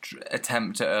 like,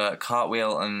 attempt at a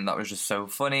cartwheel, and that was just so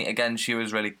funny. Again, she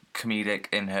was really comedic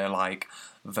in her, like,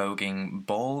 voguing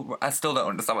ball. I still don't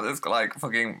understand what this, like,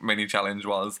 fucking mini challenge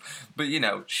was. But, you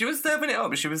know, she was serving it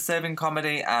up. She was serving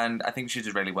comedy, and I think she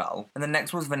did really well. And the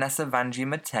next was Vanessa Vanjie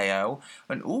Mateo.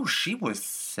 And, ooh, she was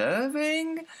serving.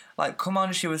 Like, come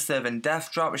on, she was serving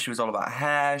death drop. She was all about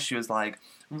hair. She was, like,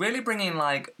 really bringing,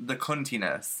 like, the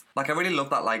cuntiness. Like, I really love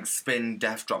that, like, spin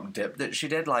death drop dip that she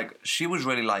did. Like, she was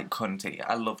really, like, cunty.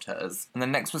 I loved hers. And the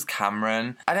next was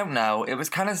Cameron. I don't know. It was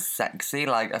kind of sexy.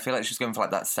 Like, I feel like she's going for,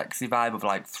 like, that sexy vibe of,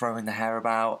 like, throwing the hair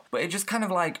about. But it just kind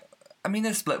of, like, I mean,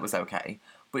 the split was okay.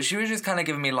 But she was just kind of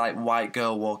giving me, like, white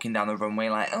girl walking down the runway,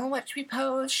 like, oh, watch me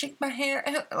pose, shake my hair.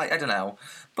 Like, I don't know.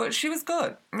 But she was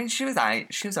good. I mean, she was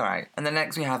alright. She was alright. And then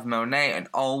next we have Monet, and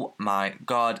oh my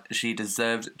god, she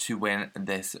deserved to win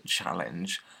this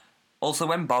challenge. Also,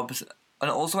 when Bob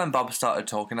started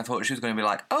talking, I thought she was going to be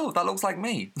like, oh, that looks like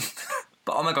me.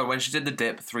 But oh my god, when she did the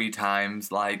dip 3 times,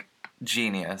 like,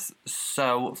 genius.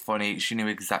 So funny. She knew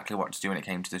exactly what to do when it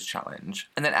came to this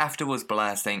challenge. And then after was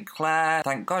Blair St. Clair.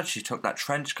 Thank God she took that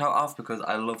trench coat off, because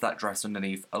I love that dress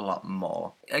underneath a lot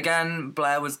more. Again,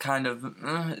 Blair was kind of,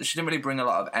 she didn't really bring a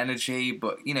lot of energy,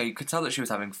 but, you know, you could tell that she was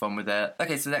having fun with it.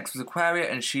 Okay, so next was Aquaria,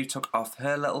 and she took off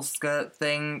her little skirt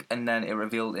thing, and then it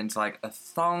revealed into, like, a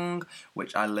thong,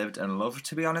 which I lived and loved,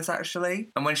 to be honest, actually.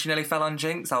 And when she nearly fell on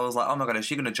Jinx, I was like, oh my god, is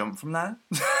she going to jump from there?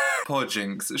 Poor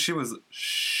Jinx. She was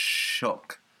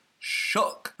shook.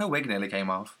 Her wig nearly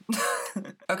came off.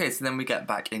 Okay, so then we get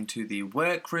back into the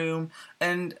workroom,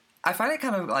 and I find it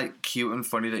kind of, like, cute and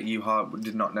funny that Yuha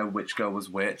did not know which girl was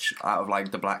which out of,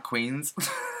 like, the Black Queens.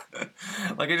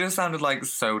 Like, it just sounded like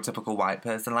so typical white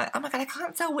person, like, oh my god, I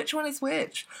can't tell which one is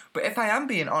which. But if I am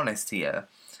being honest here,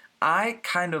 I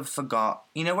kind of forgot,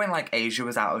 you know when, like, Asia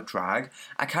was out of drag,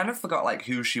 I kind of forgot, like,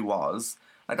 who she was.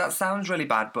 Like, that sounds really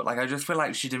bad, but, like, I just feel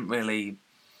like she didn't really,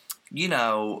 you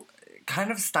know,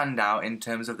 kind of stand out in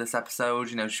terms of this episode.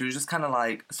 You know, she was just kind of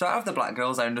like, so out of the black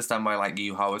girls, I understand why, like,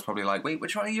 Yuha was probably like, wait,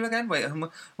 which one are you again? Wait,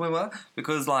 what?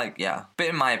 Because, like, yeah. But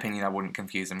in my opinion, I wouldn't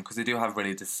confuse them, because they do have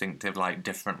really distinctive, like,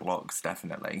 different looks,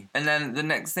 definitely. And then the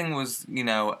next thing was, you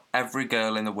know, every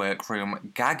girl in the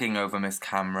workroom gagging over Miss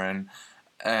Cameron,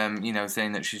 you know,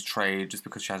 saying that she's trade just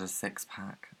because she has a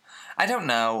 6-pack. I don't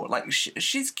know, like,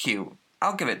 she's cute.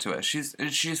 I'll give it to her.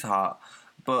 She's hot.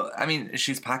 But, I mean,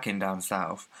 she's packing down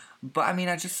south. But, I mean,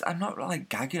 I'm not, like,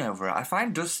 gagging over it. I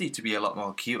find Dusty to be a lot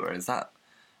more cuter. Is that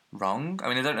wrong? I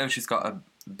mean, I don't know if she's got a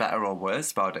better or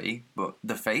worse body, but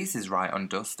the face is right on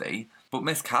Dusty. But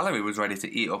Miss Calorie was ready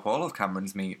to eat up all of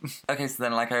Cameron's meat. Okay, so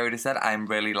then, like I already said, I'm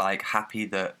really, like, happy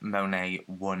that Monet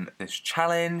won this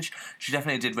challenge. She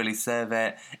definitely did really serve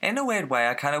it. In a weird way,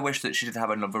 I kind of wish that she did have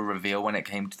another reveal when it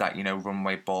came to that, you know,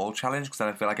 runway ball challenge, because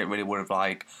I feel like it really would have,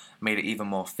 like, made it even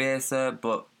more fiercer.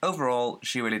 But overall,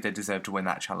 she really did deserve to win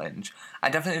that challenge. I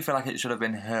definitely feel like it should have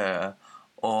been her,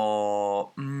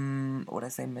 or, what would I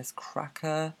say, Miss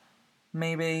Cracker?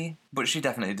 Maybe. But she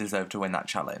definitely deserved to win that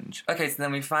challenge. Okay, so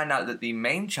then we find out that the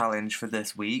main challenge for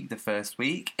this week, the first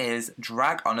week, is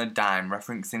Drag on a Dime,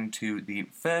 referencing to the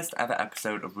first ever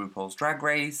episode of RuPaul's Drag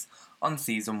Race on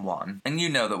season 1. And you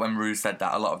know that when Ru said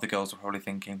that, a lot of the girls were probably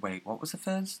thinking, wait, what was the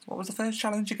first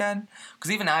challenge again?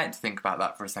 Because even I had to think about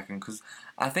that for a second, because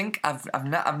I think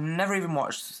I've never even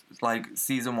watched, like,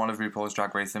 season 1 of RuPaul's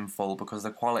Drag Race in full, because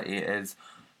the quality is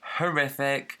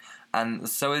horrific. And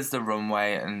so is the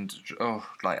runway, and, oh,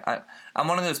 like, I'm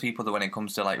one of those people that when it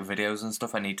comes to, like, videos and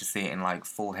stuff, I need to see it in, like,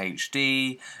 full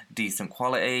HD, decent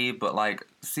quality, but, like,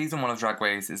 season 1 of Drag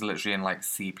Race is literally in, like,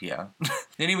 sepia.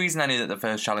 The only reason I knew that the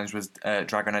first challenge was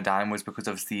Drag on a Dime was because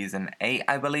of season 8,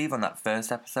 I believe, on that first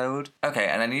episode. Okay,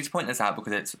 and I need to point this out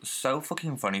because it's so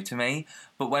fucking funny to me,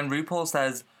 but when RuPaul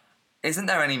says, isn't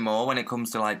there any more when it comes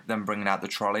to, like, them bringing out the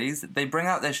trolleys? They bring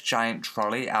out this giant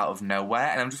trolley out of nowhere,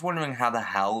 and I'm just wondering how the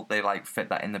hell they, like, fit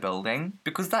that in the building.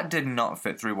 Because that did not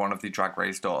fit through one of the Drag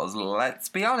Race doors, let's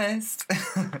be honest.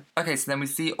 Okay, so then we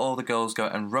see all the girls go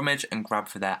and rummage and grab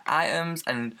for their items,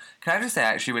 and can I just say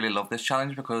I actually really love this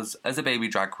challenge because as a baby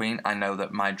drag queen, I know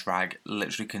that my drag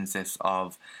literally consists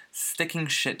of sticking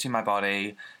shit to my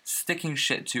body, sticking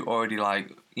shit to already,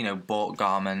 like, you know, bought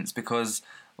garments, because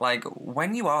like,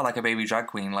 when you are, like, a baby drag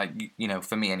queen, like, you know,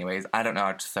 for me anyways, I don't know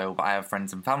how to sew, but I have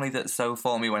friends and family that sew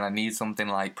for me when I need something,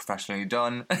 like, professionally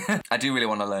done. I do really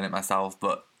want to learn it myself,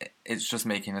 but it's just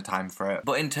making the time for it.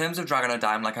 But in terms of Drag on a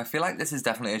Dime, like, I feel like this is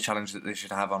definitely a challenge that they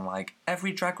should have on, like,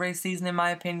 every Drag Race season, in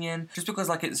my opinion. Just because,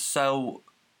 like, it's so,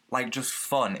 like, just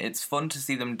fun. It's fun to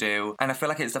see them do, and I feel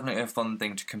like it's definitely a fun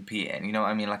thing to compete in, you know what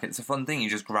I mean? Like, it's a fun thing, you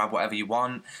just grab whatever you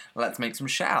want, let's make some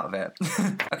shit out of it.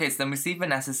 Okay, so then we see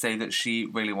Vanessa say that she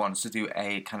really wants to do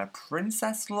a kind of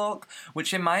princess look,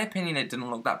 which in my opinion, it didn't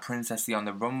look that princessy on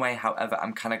the runway. However,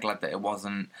 I'm kind of glad that it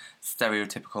wasn't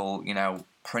stereotypical, you know,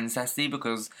 princessy,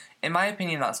 because in my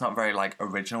opinion that's not very, like,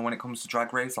 original when it comes to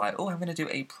Drag Race. Like, oh, I'm gonna do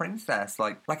a princess,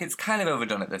 like it's kind of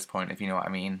overdone at this point, if you know what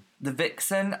I mean. The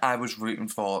Vixen I was rooting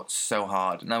for so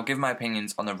hard, and I'll give my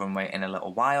opinions on the runway in a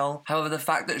little while. However, the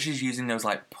fact that she's using those,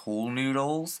 like, pool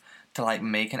noodles to, like,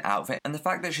 make an outfit, and the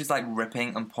fact that she's, like,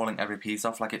 ripping and pulling every piece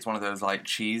off like it's one of those, like,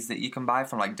 cheese that you can buy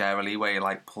from, like, Dairy where you,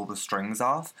 like, pull the strings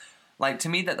off, like, to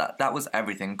me that was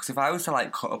everything. Because if I was to,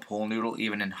 like, cut a pool noodle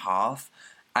even in half,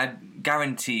 I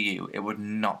guarantee you it would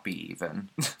not be even.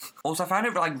 Also, I found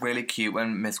it, like, really cute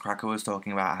when Miss Cracker was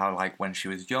talking about how, like, when she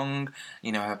was young,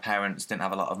 you know, her parents didn't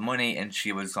have a lot of money, and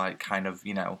she was, like, kind of,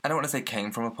 you know, I don't want to say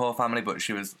came from a poor family, but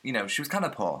she was, you know, she was kind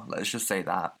of poor, let's just say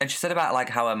that. And she said about, like,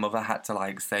 how her mother had to,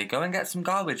 like, say, go and get some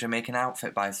garbage and make an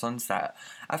outfit by sunset.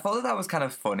 I thought that was kind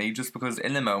of funny, just because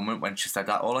in the moment when she said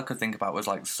that, all I could think about was,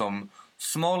 like, some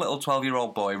small little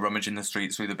 12-year-old boy rummaging the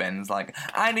streets through the bins, like,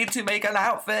 I need to make an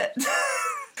outfit.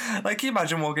 Like, can you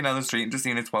imagine walking down the street and just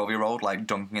seeing a 12-year-old, like,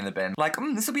 dunking in the bin? Like,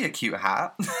 this would be a cute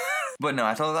hat. But no,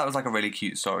 I thought that was, like, a really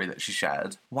cute story that she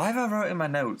shared. Why have I wrote in my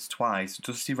notes twice,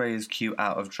 Dusty Ray's cute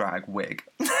out of drag wig?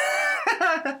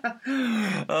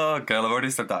 Oh, girl, I've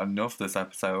already said that enough this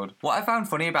episode. What I found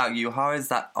funny about Yuha is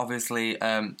that, obviously, you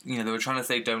know, they were trying to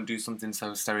say don't do something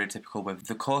so stereotypical with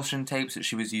the caution tapes that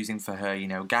she was using for her, you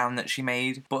know, gown that she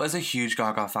made. But as a huge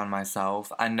Gaga fan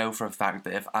myself, I know for a fact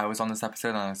that if I was on this episode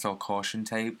and I saw caution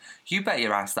tape, you bet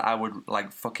your ass that I would,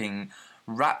 like, fucking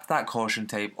wrap that caution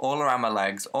tape all around my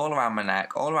legs, all around my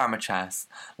neck, all around my chest.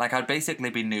 Like, I'd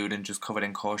basically be nude and just covered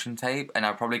in caution tape, and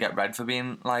I'd probably get red for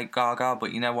being, like, Gaga,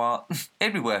 but you know what?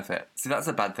 It'd be worth it. See, that's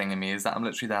a bad thing in me, is that I'm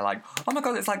literally there like, oh my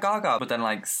god, it's like Gaga, but then,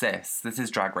 like, sis, this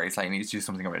is Drag Race, like, you need to do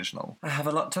something original. I have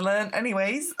a lot to learn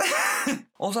anyways.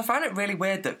 Also, I found it really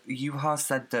weird that Yuha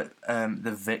said that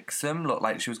the Vixen looked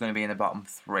like she was going to be in the bottom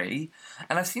 3,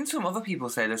 and I've seen some other people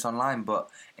say this online, but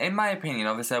in my opinion,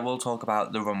 obviously I will talk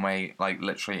about the runway, like,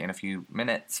 literally in a few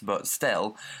minutes, but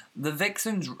still, the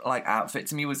Vixen's, like, outfit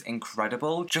to me was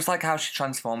incredible. Just like how she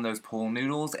transformed those pool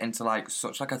noodles into, like,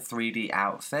 such, like, a 3D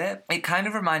outfit. It kind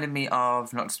of reminded me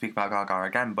of, not to speak about Gaga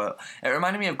again, but it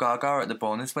reminded me of Gaga at the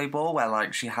Born This Way ball, where,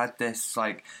 like, she had this,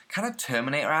 like, kind of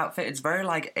Terminator outfit. It's very,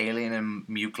 like, Alien and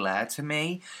Mugler to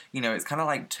me. You know, it's kind of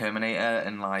like Terminator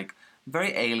and, like,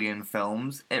 very Alien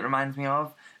films, it reminds me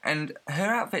of. And her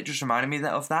outfit just reminded me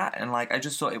of that, and, like, I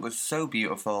just thought it was so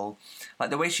beautiful.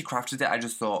 Like, the way she crafted it, I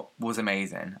just thought was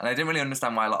amazing. And I didn't really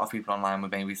understand why a lot of people online were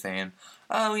maybe saying,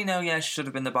 oh, you know, yeah, she should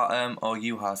have been the bottom, or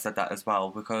Yuha said that as well,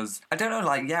 because, I don't know,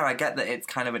 like, yeah, I get that it's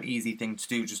kind of an easy thing to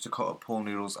do, just to cut up pool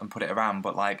noodles and put it around,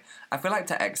 but, like, I feel like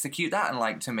to execute that and,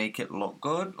 like, to make it look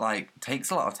good, like, takes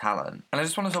a lot of talent. And I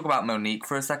just want to talk about Monique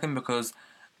for a second, because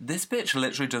this bitch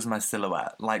literally does my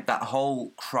silhouette. Like, that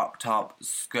whole crop top,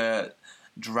 skirt,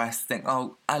 dress thing.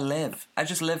 Oh, I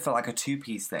just live for, like, a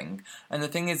two-piece thing. And the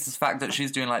thing is the fact that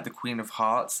she's doing, like, the Queen of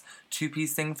Hearts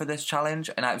two-piece thing for this challenge,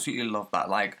 and I absolutely love that.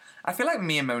 Like, I feel like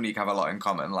me and Monique have a lot in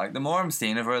common. Like, the more I'm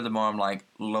seeing of her, the more I'm, like,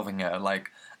 loving her.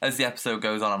 Like, as the episode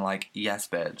goes on, I'm like, yes,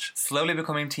 bitch. Slowly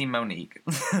becoming Team Monique.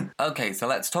 Okay, so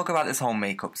let's talk about this whole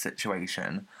makeup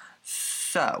situation.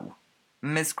 So,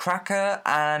 Miss Cracker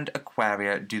and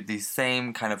Aquaria do the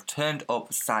same kind of turned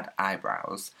up sad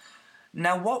eyebrows.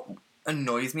 Now, what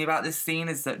annoys me about this scene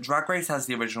is that Drag Race has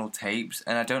the original tapes,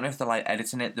 and I don't know if they're, like,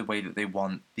 editing it the way that they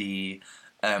want the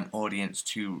audience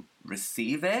to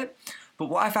receive it. But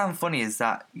what I found funny is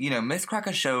that, you know, Miss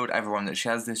Cracker showed everyone that she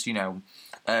has this, you know,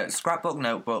 scrapbook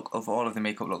notebook of all of the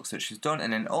makeup looks that she's done,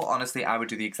 and in all honesty, I would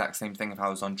do the exact same thing if I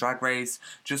was on Drag Race,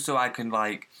 just so I can,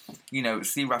 like, you know,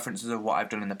 see references of what I've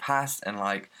done in the past, and,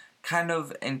 like, kind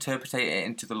of interpretate it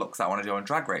into the looks that I want to do on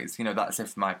Drag Race. You know, that's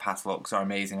if my past looks are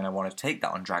amazing and I want to take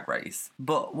that on Drag Race.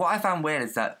 But what I found weird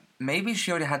is that maybe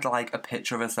she already had like a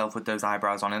picture of herself with those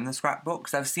eyebrows on in the scrapbook,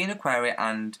 because I've seen Aquaria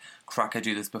and Cracker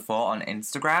do this before on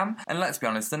Instagram, and let's be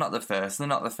honest, they're not the first. They're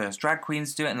not the first drag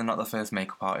queens to do it, and they're not the first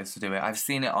makeup artists to do it. I've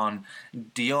seen it on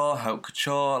Dior, Haute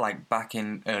Couture, like back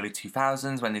in early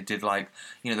 2000s when they did like,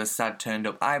 you know, the sad turned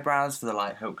up eyebrows for the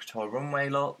like Haute Couture runway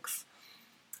looks.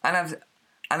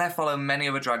 And I follow many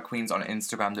other drag queens on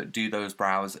Instagram that do those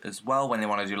brows as well when they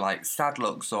want to do like sad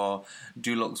looks, or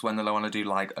do looks when they want to do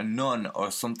like a nun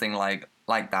or something like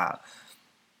that.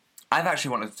 I've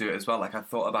actually wanted to do it as well. Like, I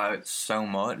thought about it so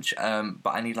much, but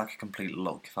I need like a complete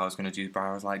look if I was going to do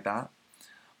brows like that.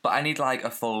 But I need like a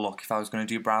full look if I was going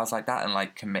to do brows like that and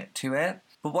like commit to it.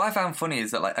 But what I found funny is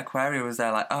that, like, Aquaria was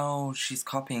there like, oh, she's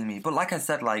copying me. But like I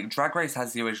said, like, Drag Race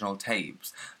has the original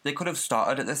tapes. They could have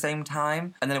started at the same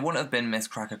time, and then it wouldn't have been Miss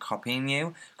Cracker copying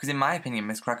you. Because in my opinion,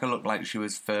 Miss Cracker looked like she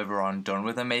was further on done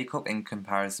with her makeup in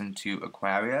comparison to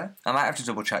Aquaria. I might have to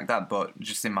double check that, but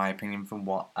just in my opinion from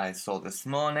what I saw this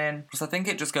morning. Plus, I think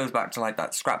it just goes back to, like,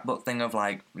 that scrapbook thing of,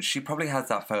 like, she probably has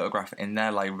that photograph in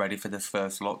there, like, ready for this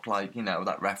first look, like, you know,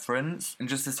 that reference. And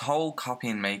just this whole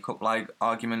copying makeup, like,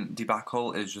 argument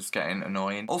debacle is just getting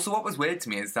annoying. Also, what was weird to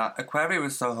me is that Aquaria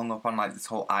was so hung up on like this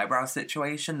whole eyebrow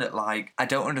situation that like I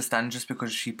don't understand, just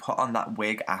because she put on that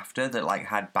wig after that like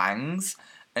had bangs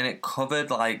and it covered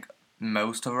like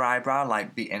most of her eyebrow,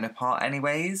 like the inner part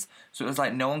anyways, so it was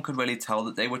like no one could really tell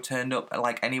that they were turned up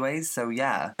like anyways. So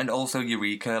yeah. And also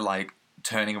Eureka like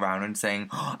turning around and saying,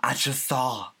 oh, I just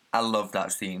saw. I love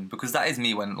that scene, because that is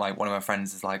me when like one of my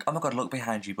friends is like, oh my god, look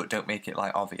behind you, but don't make it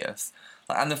like obvious.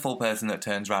 Like, I'm the full person that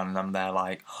turns around and I'm there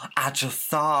like, I just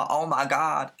saw, oh my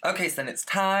god. Okay, so then it's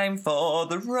time for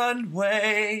the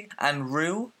runway, and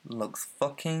Ru looks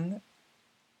fucking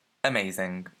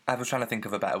amazing. I was trying to think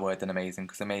of a better word than amazing,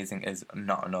 because amazing is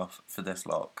not enough for this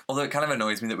look. Although it kind of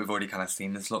annoys me that we've already kind of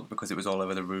seen this look, because it was all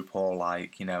over the Rupaul,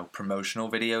 like, you know, promotional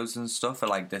videos and stuff for,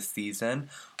 like, this season.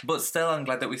 But still, I'm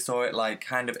glad that we saw it, like,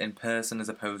 kind of in person as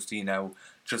opposed to, you know,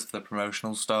 just for the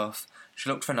promotional stuff. She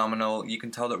looked phenomenal. You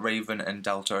can tell that Raven and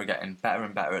Delta are getting better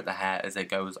and better at the hair as it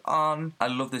goes on. I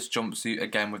love this jumpsuit,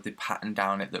 again, with the pattern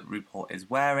down it that Rupaul is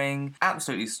wearing.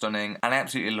 Absolutely stunning. And I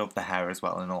absolutely love the hair as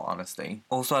well, in all honesty.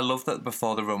 Also, I love that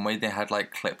before the runway, they had,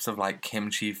 like, clips of, like,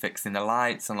 Kimchi fixing the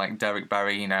lights and, like, Derek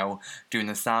Barry, you know, doing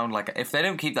the sound. Like, if they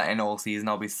don't keep that in all season,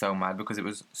 I'll be so mad, because it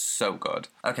was so good.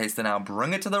 Okay, so now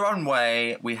bring it to the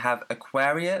runway. We have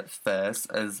Aquaria first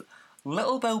as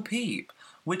Little Bo Peep,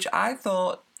 which I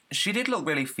thought she did look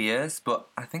really fierce, but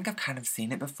I think I've kind of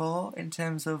seen it before in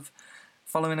terms of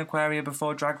following Aquaria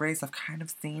before Drag Race. I've kind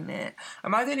of seen it.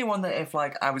 Am I the only one that if,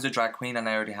 like, I was a drag queen and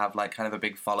I already have, like, kind of a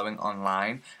big following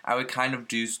online, I would kind of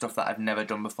do stuff that I've never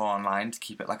done before online to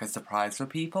keep it, like, a surprise for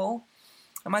people?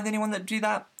 Am I the only one that do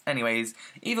that? Anyways,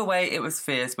 either way, it was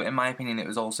fierce, but in my opinion, it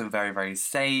was also very, very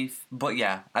safe. But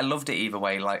yeah, I loved it either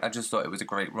way. Like, I just thought it was a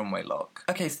great runway look.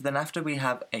 Okay, so then after we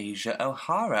have Asia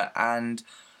O'Hara, and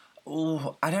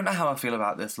oh, I don't know how I feel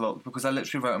about this look, because I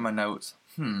literally wrote in my notes,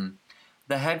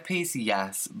 the headpiece,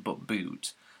 yes, but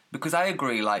boot. Because I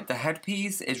agree, like, the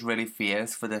headpiece is really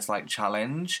fierce for this, like,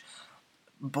 challenge,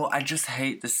 but I just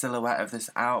hate the silhouette of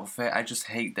this outfit. I just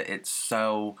hate that it's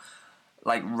so,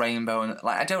 like, rainbow, and,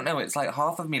 like, I don't know, it's like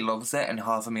half of me loves it and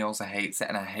half of me also hates it,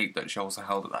 and I hate that she also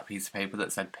held up that piece of paper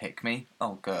that said, pick me.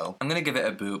 Oh, girl. I'm gonna give it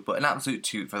a boot, but an absolute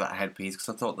toot for that headpiece, because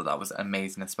I thought that that was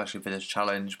amazing, especially for this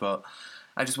challenge, but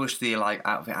I just wish the, like,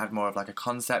 outfit had more of, like, a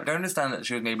concept. I understand that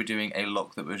she was maybe doing a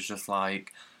look that was just,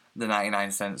 like, the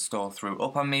 99-cent store threw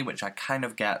up on me, which I kind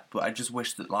of get, but I just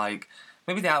wish that, like,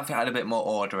 maybe the outfit had a bit more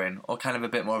ordering, or kind of a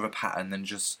bit more of a pattern than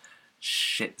just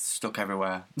shit stuck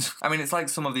everywhere. I mean, it's like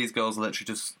some of these girls literally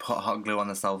just put hot glue on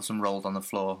themselves and rolled on the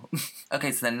floor.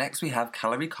 Okay, so then next we have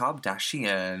Calorie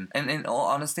Kardashian. And in all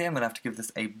honesty, I'm going to have to give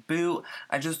this a boot.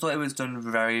 I just thought it was done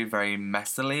very, very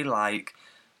messily. Like,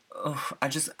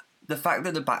 the fact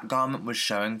that the back garment was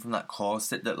showing from that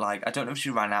corset, that, like, I don't know if she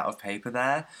ran out of paper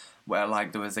there, where,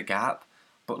 like, there was a gap,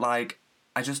 but, like,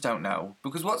 I just don't know.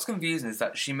 Because what's confusing is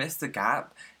that she missed the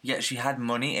gap, yet she had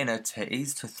money in her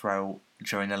titties to throw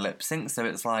during the lip sync, so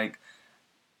it's like,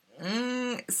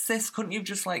 sis, couldn't you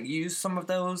just, like, use some of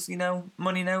those, you know,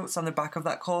 money notes on the back of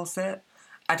that corset?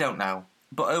 I don't know.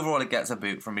 But overall, it gets a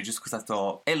boot from me just because I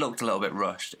thought it looked a little bit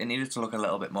rushed. It needed to look a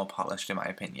little bit more polished, in my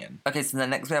opinion. Okay, so then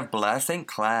next we have Blair St.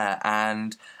 Clair,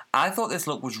 and I thought this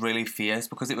look was really fierce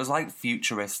because it was, like,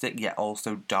 futuristic yet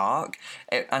also dark.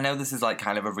 I know this is, like,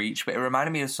 kind of a reach, but it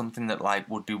reminded me of something that, like,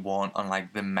 would be worn on,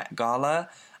 like, the Met Gala.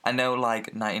 I know,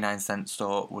 like, 99-cent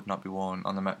store would not be worn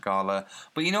on the Met Gala,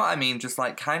 but you know what I mean? Just,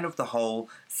 like, kind of the whole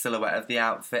silhouette of the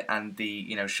outfit and the,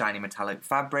 you know, shiny metallic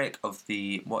fabric of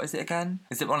the, what is it again?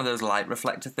 Is it one of those light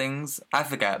reflector things? I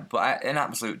forget, but an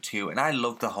absolute 2, and I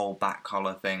love the whole back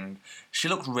collar thing. She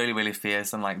looked really, really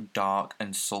fierce and, like, dark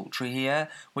and sultry here,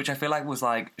 which I feel like was,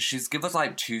 like, she's given us,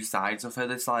 like, 2 sides of her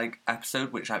this, like,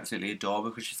 episode, which I absolutely adore,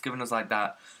 because she's given us, like,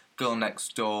 that girl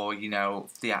next door, you know,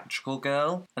 theatrical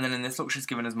girl. And then in this look, she's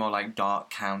given us more, like, dark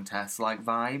countess-like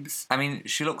vibes. I mean,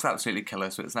 she looks absolutely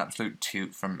killer, so it's an absolute 2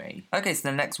 from me. Okay, so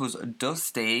the next was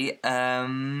Dusty.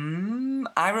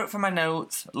 I wrote for my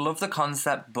notes, love the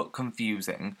concept, but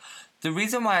confusing. The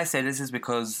reason why I say this is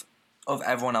because of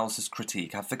everyone else's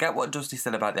critique. I forget what Dusty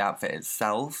said about the outfit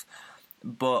itself,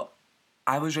 but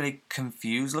I was really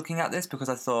confused looking at this because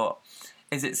I thought,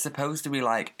 is it supposed to be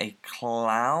like a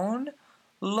clown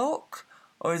look?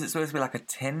 Or is it supposed to be like a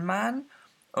Tin Man?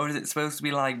 Or is it supposed to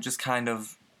be like just kind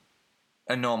of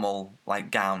a normal like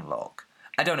gown look?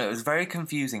 I don't know, it was very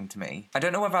confusing to me. I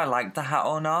don't know whether I liked the hat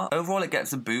or not. Overall, it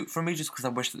gets a boot from me just because I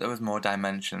wish that there was more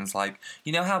dimensions. Like,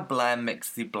 you know how Blair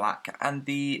mixed the black and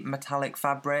the metallic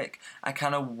fabric? I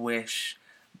kind of wish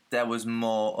there was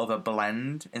more of a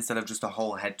blend instead of just a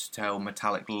whole head-to-toe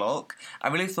metallic look. I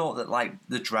really thought that, like,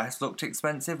 the dress looked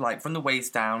expensive. Like, from the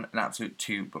waist down, an absolute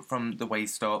 2, but from the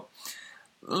waist up,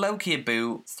 low-key a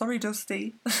boot. Sorry,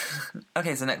 Dusty.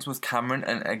 Okay, so next was Cameron,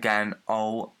 and again,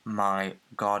 oh my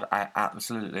god, I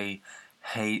absolutely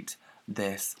hate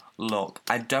this look.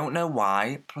 I don't know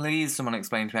why. Please, someone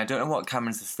explain to me. I don't know what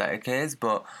Cameron's aesthetic is,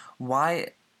 but why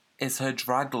is her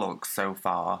drag look so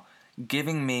far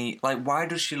giving me, like, why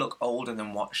does she look older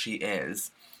than what she is?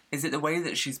 Is it the way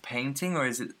that she's painting, or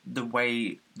is it the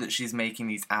way that she's making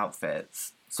these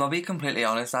outfits? So I'll be completely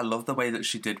honest, I love the way that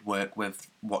she did work with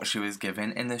what she was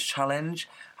given in this challenge.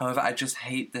 However, I just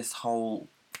hate this whole,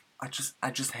 I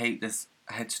just hate this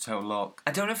head-to-toe look.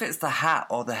 I don't know if it's the hat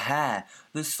or the hair.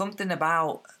 There's something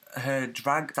about her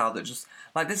drag style that just,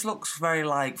 like, this looks very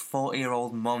like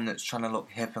 40-year-old mum that's trying to look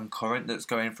hip and current that's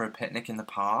going for a picnic in the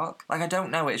park. Like, I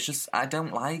don't know, it's just, I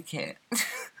don't like it.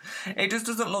 It just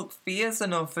doesn't look fierce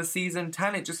enough for season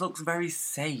 10. It just looks very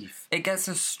safe. It gets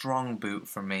a strong boot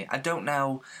from me. I don't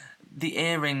know, the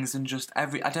earrings and just I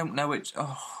don't know,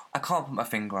 I can't put my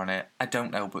finger on it. I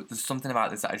don't know, but there's something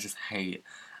about this that I just hate.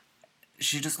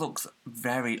 She just looks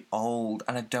very old,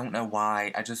 and I don't know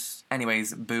why.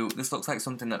 Anyways, boot. This looks like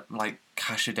something that, like,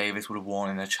 Kasha Davis would have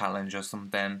worn in a challenge or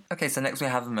something. Okay, so next we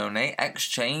have Monet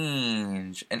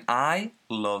Exchange, and I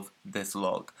love this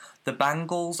look. The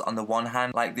bangles on the one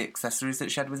hand, like the accessories that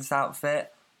she had with this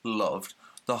outfit, loved.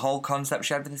 The whole concept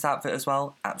she had with this outfit as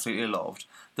well, absolutely loved.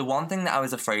 The one thing that I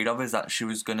was afraid of is that she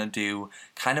was going to do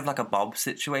kind of like a Bob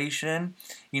situation.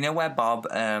 You know where Bob,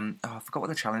 I forgot what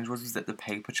the challenge was. Was it the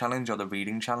paper challenge or the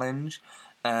reading challenge?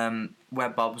 Where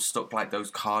Bob stuck like those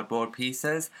cardboard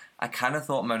pieces. I kind of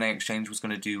thought Monet Exchange was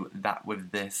going to do that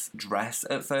with this dress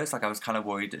at first. Like, I was kind of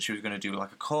worried that she was going to do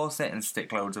like a corset and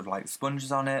stick loads of like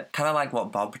sponges on it. Kind of like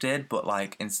what Bob did, but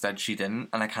like instead she didn't.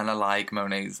 And I kind of like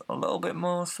Monet's a little bit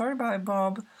more. Sorry about it,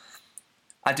 Bob.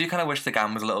 I do kind of wish the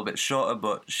gown was a little bit shorter,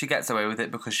 but she gets away with it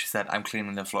because she said, I'm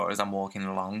cleaning the floor as I'm walking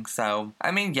along. So,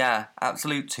 I mean, yeah,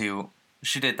 absolute 2.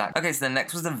 She did that. Okay, so the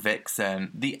next was the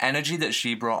Vixen. The energy that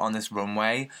she brought on this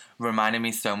runway reminded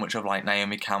me so much of, like,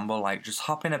 Naomi Campbell, like, just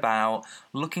hopping about,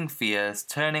 looking fierce,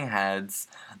 turning heads,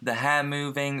 the hair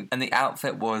moving, and the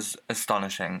outfit was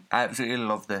astonishing. I absolutely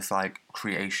love this, like,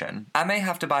 creation. I may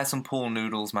have to buy some pool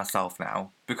noodles myself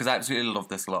now, because I absolutely love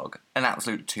this look. An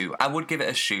absolute 2. I would give it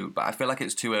a shoot, but I feel like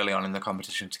it's too early on in the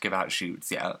competition to give out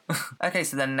shoots yet. Okay,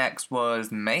 so then next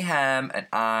was Mayhem, and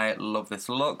I love this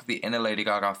look. The inner Lady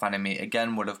Gaga fan in me,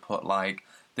 again, would have put, like,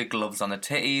 the gloves on the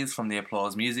titties from the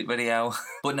Applause music video.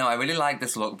 But no, I really like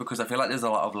this look because I feel like there's a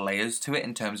lot of layers to it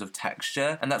in terms of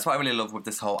texture, and that's what I really love with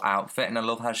this whole outfit, and I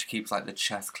love how she keeps, like, the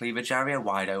chest cleavage area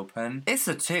wide open. It's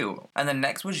a 2. And then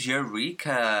next was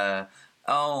Eureka.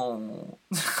 Oh.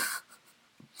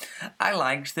 I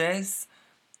liked this,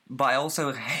 but I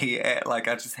also hate it. Like,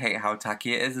 I just hate how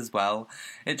tacky it is as well.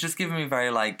 It's just giving me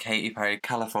very, like, Katy Perry,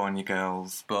 California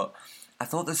Girls, but I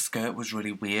thought the skirt was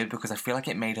really weird because I feel like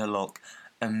it made her look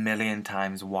a million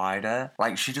times wider.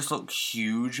 Like, she just looked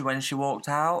huge when she walked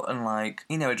out, and, like,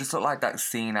 you know, it just looked like that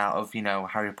scene out of, you know,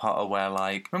 Harry Potter where,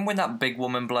 like, remember when that big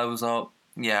woman blows up?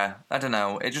 Yeah, I don't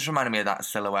know. It just reminded me of that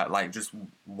silhouette, like, just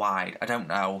wide. I don't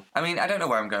know. I mean, I don't know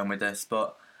where I'm going with this,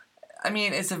 but I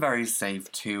mean, it's a very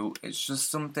safe 2. It's just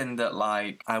something that,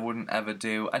 like, I wouldn't ever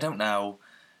do. I don't know.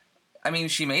 I mean,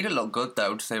 she made it look good,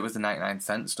 though, to say it was the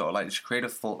 99-cent store. Like, she created a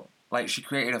full Like, she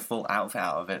created a full outfit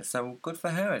out of it, so good for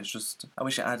her. It's just, I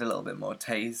wish it had a little bit more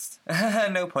taste.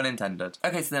 No pun intended.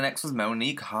 Okay, so the next was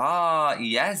Monique Hart.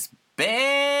 Yes,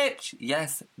 bitch!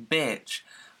 Yes, bitch.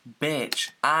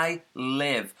 Bitch, I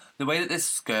live. The way that this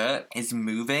skirt is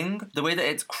moving, the way that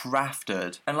it's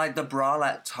crafted, and like the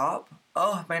bralette top,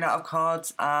 oh, made out of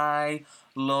cards, I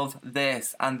love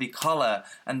this. And the collar,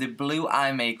 and the blue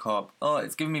eye makeup, oh,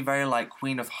 it's giving me very like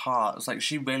Queen of Hearts, like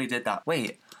she really did that.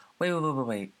 Wait.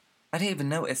 I didn't even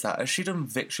notice that. Has she done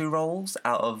victory rolls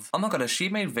out of... Oh my god, has she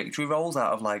made victory rolls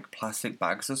out of, like, plastic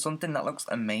bags or something? That looks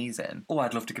amazing. Oh,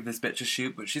 I'd love to give this bitch a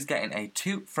shoot, but she's getting a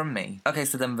toot from me. Okay,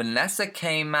 so then Vanessa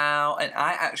came out, and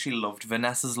I actually loved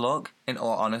Vanessa's look, in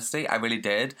all honesty. I really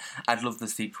did. I loved the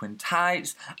sequin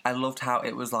tights. I loved how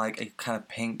it was, like, a kind of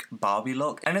pink Barbie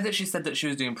look. I know that she said that she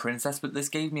was doing princess, but this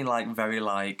gave me, like, very,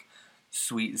 like...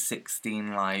 Sweet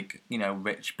 16, like, you know,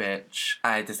 rich bitch.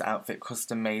 I had this outfit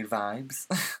custom made vibes.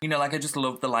 You know, like, I just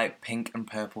love the, like, pink and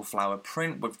purple flower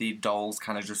print with the dolls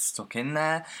kind of just stuck in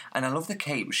there. And I love the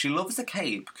cape. She loves a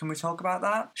cape. Can we talk about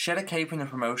that? She had a cape in the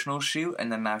promotional shoot,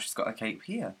 and then now she's got a cape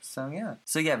here. So, yeah.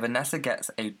 So, yeah, Vanessa gets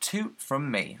a toot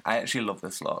from me. I actually love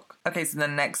this look. Okay, so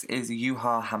then next is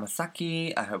Yuha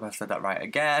Hamasaki. I hope I said that right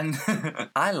again.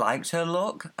 I liked her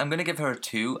look. I'm going to give her a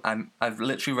 2. I've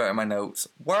literally wrote in my notes,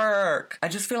 work! I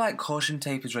just feel like caution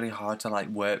tape is really hard to like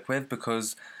work with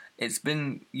because it's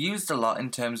been used a lot in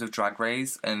terms of Drag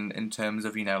Race and in terms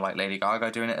of, you know, like Lady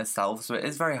Gaga doing it herself, so it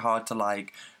is very hard to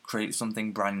like create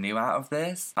something brand new out of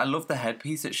this. I love the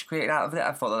headpiece that she created out of it.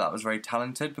 I thought that was very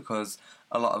talented because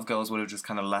a lot of girls would have just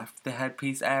kind of left the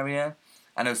headpiece area.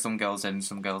 I know some girls did and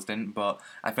some girls didn't, but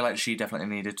I feel like she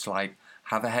definitely needed to like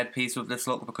have a headpiece with this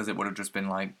look because it would have just been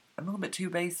like a little bit too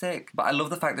basic. But I love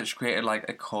the fact that she created like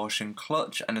a caution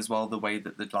clutch, and as well the way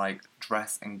that the like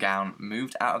dress and gown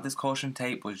moved out of this caution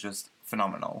tape was just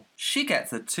phenomenal. She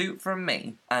gets a toot from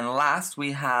me. And last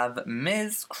we have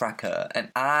Ms. Cracker,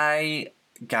 and I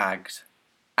gagged.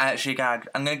 I actually gagged.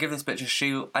 I'm going to give this bitch a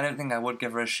shoot. I don't think I would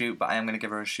give her a shoot, but I am going to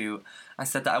give her a shoot. I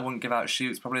said that I wouldn't give out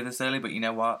shoots probably this early, but you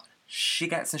know what? She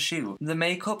gets a shoot. The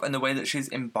makeup and the way that she's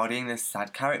embodying this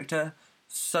sad character,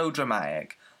 so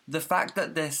dramatic. The fact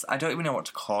that this, I don't even know what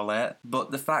to call it,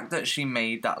 but the fact that she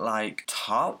made that, like,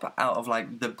 top out of,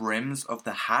 like, the brims of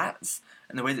the hats,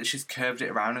 and the way that she's curved it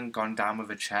around and gone down with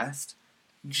her chest,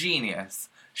 genius.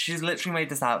 She's literally made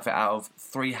this outfit out of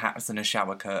 3 hats and a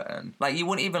shower curtain. Like, you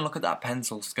wouldn't even look at that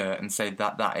pencil skirt and say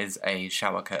that that is a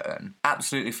shower curtain.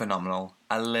 Absolutely phenomenal.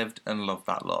 I lived and loved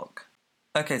that look.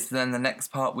 Okay, so then the next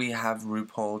part we have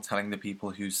RuPaul telling the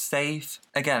people who's safe.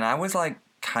 Again, I was, like,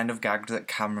 kind of gagged that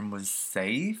Cameron was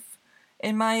safe,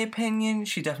 in my opinion.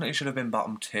 She definitely should have been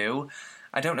bottom 2.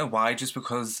 I don't know why, just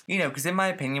because, you know, because in my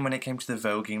opinion, when it came to the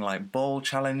voguing, like, ball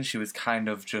challenge, she was kind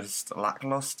of just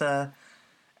lackluster.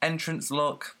 Entrance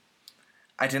look,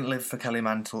 I didn't live for Kelly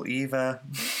Mantle either.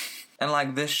 And,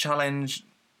 like, this challenge,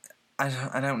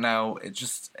 I don't know, it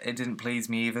didn't please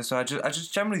me either, so I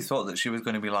just generally thought that she was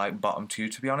going to be, like, bottom 2,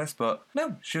 to be honest, but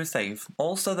no, she was safe.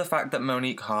 Also, the fact that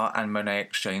Monique Hart and Monet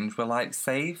Exchange were, like,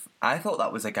 safe, I thought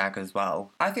that was a gag as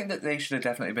well. I think that they should have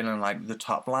definitely been in, like, the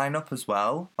top lineup as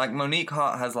well. Like, Monique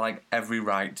Hart has, like, every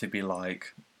right to be,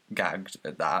 like, gagged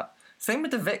at that. Same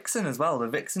with the Vixen as well. The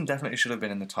Vixen definitely should have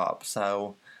been in the top,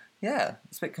 so... yeah,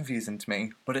 it's a bit confusing to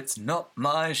me. But it's not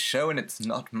my show and it's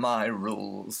not my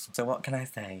rules. So what can I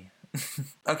say?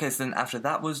 Okay, so then after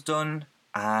that was done,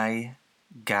 I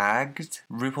gagged.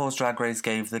 RuPaul's Drag Race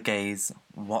gave the gays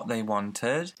what they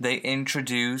wanted. They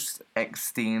introduced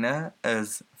Xtina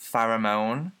as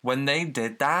Pheromone. When they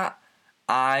did that,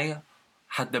 I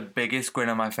had the biggest grin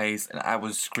on my face and I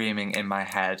was screaming in my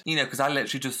head. You know, because I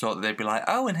literally just thought that they'd be like,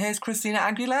 oh, and here's Christina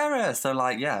Aguilera. So,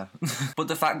 like, yeah. But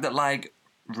the fact that, like,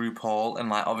 RuPaul and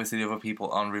like obviously the other people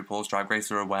on RuPaul's Drag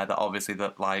Race are aware that obviously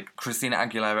that like Christina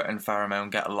Aguilera and Pheromone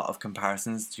get a lot of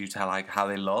comparisons due to like how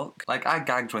they look. Like I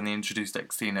gagged when they introduced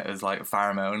Xtina as like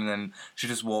Pheromone, and then she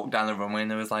just walked down the runway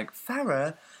and there was like,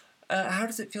 Farrah, how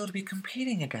does it feel to be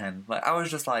competing again? Like I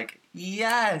was just like,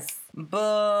 yes.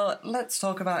 But let's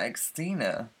talk about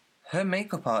Xtina. Her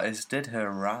makeup artist did her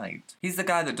right. He's the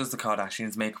guy that does the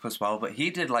Kardashians' makeup as well, but he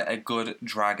did like a good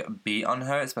drag beat on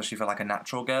her, especially for like a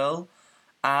natural girl.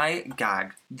 I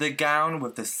gagged. The gown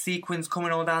with the sequins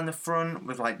coming all down the front,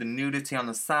 with like the nudity on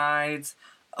the sides.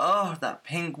 Oh, that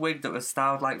pink wig that was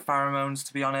styled like Pheromones,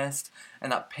 to be honest.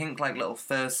 And that pink like little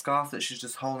fur scarf that she's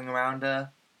just holding around her.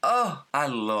 Oh, I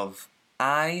love.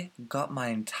 I got my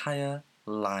entire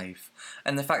life.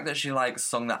 And the fact that she like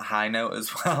sung that high note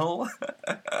as well.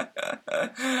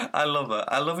 I love her.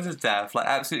 I love her to death. Like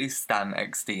absolutely stan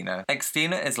Xtina.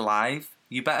 Xtina is live.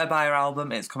 You better buy her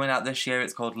album. It's coming out this year.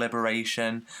 It's called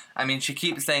Liberation. I mean, she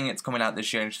keeps saying it's coming out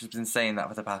this year, and she's been saying that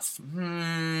for the past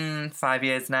 5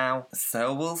 years now.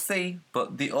 So we'll see.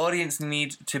 But the audience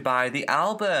need to buy the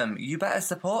album. You better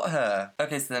support her.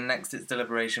 Okay, so then next it's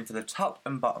deliberation for the top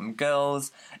and bottom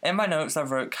girls. In my notes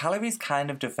I've wrote, Callie's kind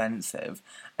of defensive.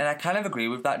 And I kind of agree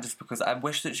with that, just because I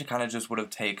wish that she kind of just would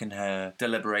have taken her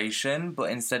deliberation. But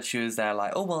instead she was there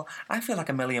like, oh, well, I feel like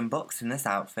 $1,000,000 in this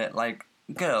outfit. Like,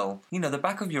 girl, you know, the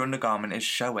back of your undergarment is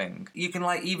showing. You can,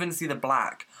 like, even see the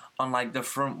black on, like, the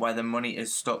front where the money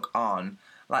is stuck on.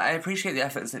 Like, I appreciate the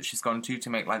efforts that she's gone to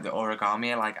make, like, the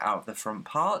origami, like, out of the front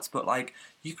parts, but, like,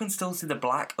 you can still see the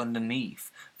black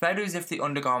underneath. Fair dues, if the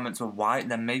undergarments were white,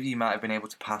 then maybe you might have been able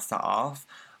to pass that off,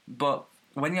 but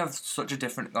when you have such a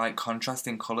different, like,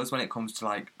 contrasting colours when it comes to,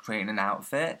 like, creating an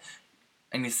outfit,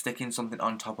 and you're sticking something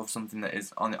on top of something that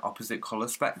is on the opposite colour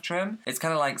spectrum, it's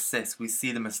kind of like, sis, we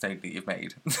see the mistake that you've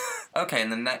made. Okay, and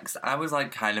then next, I was,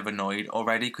 like, kind of annoyed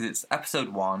already, because it's episode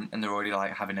 1, and they're already,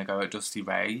 like, having a go at Dusty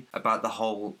Ray about the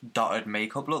whole dotted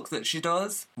makeup look that she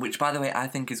does, which, by the way, I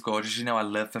think is gorgeous. You know, I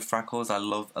live for freckles. I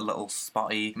love a little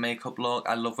spotty makeup look.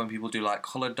 I love when people do, like,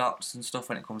 coloured dots and stuff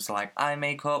when it comes to, like, eye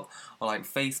makeup or, like,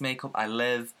 face makeup. I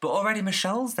live. But already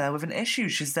Michelle's there with an issue.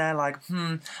 She's there like,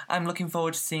 I'm looking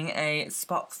forward to seeing a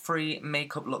spot-free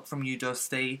makeup look from you,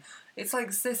 Dusty. It's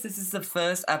like, sis, this is the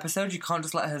first episode. You can't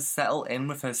just let her settle in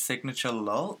with her signature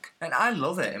look. And I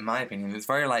love it, in my opinion. It's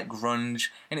very, like, grunge.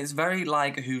 And it's very,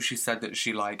 like, who she said that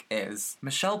she, like, is.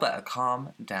 Michelle better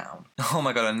calm down. Oh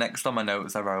my god, and next on my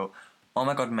notes I wrote, oh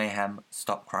my god, Mayhem,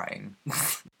 stop crying.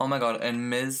 Oh my god, and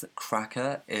Ms.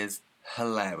 Cracker is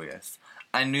hilarious.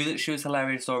 I knew that she was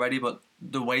hilarious already, but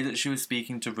the way that she was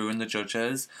speaking to Ruin the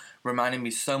Judges reminded me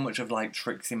so much of, like,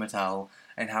 Trixie Mattel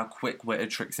and how quick-witted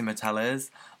Trixie Mattel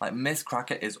is. Like, Miss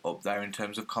Cracker is up there in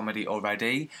terms of comedy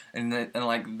already, and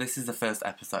like, this is the first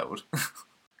episode.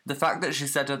 The fact that she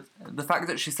said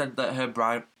that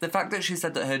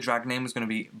her drag name was going to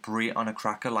be Brie on a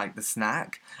Cracker, like the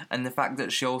snack, and the fact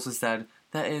that she also said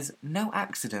there is no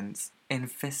accidents in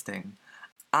fisting.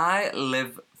 I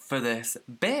live for this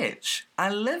bitch. I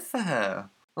live for her.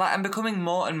 Like, I'm becoming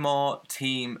more and more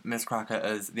team Miss Cracker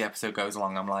as the episode goes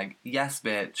along. I'm like, yes,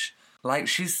 bitch. Like,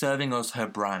 she's serving us her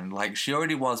brand. Like, she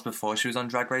already was before she was on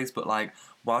Drag Race, but, like,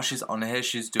 while she's on here,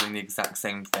 she's doing the exact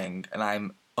same thing. And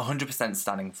I'm 100%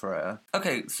 standing for her.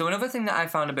 Okay, so another thing that I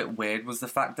found a bit weird was the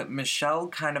fact that Michelle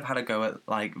kind of had a go at,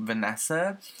 like,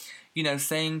 Vanessa. You know,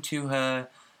 saying to her,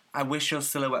 I wish your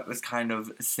silhouette was kind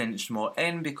of cinched more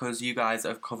in, because you guys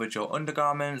have covered your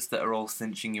undergarments that are all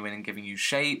cinching you in and giving you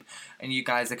shape, and you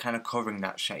guys are kind of covering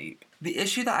that shape. The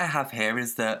issue that I have here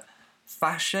is that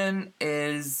fashion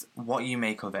is what you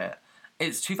make of it.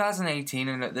 It's 2018,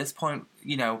 and at this point,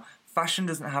 you know, fashion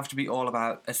doesn't have to be all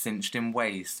about a cinched-in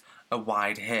waist, a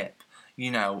wide hip,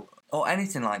 you know, or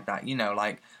anything like that. You know,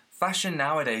 like, fashion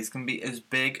nowadays can be as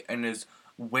big and as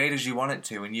weird as you want it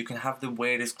to, and you can have the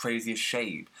weirdest, craziest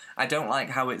shape. I don't like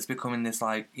how it's becoming this,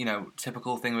 like, you know,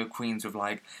 typical thing with queens with,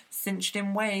 like, cinched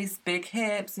in waist, big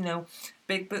hips, you know,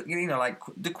 big, you know, like,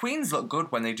 the queens look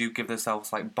good when they do give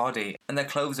themselves, like, body, and their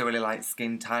clothes are really, like,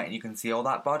 skin tight and you can see all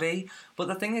that body. But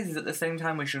the thing is at the same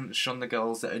time, we shouldn't shun the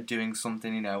girls that are doing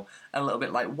something, you know, a little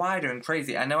bit, like, wider and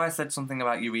crazy. I know I said something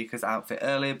about Eureka's outfit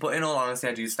earlier, but in all honesty,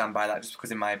 I do stand by that, just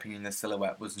because in my opinion the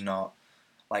silhouette was not,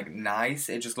 like, nice.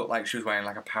 It just looked like she was wearing,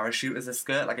 like, a parachute as a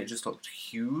skirt. Like, it just looked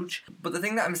huge. But the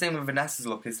thing that I'm saying with Vanessa's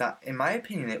look is that, in my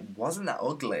opinion, it wasn't that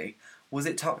ugly. Was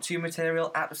it top 2 material?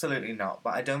 Absolutely not.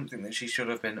 But I don't think that she should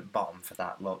have been bottom for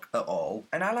that look at all.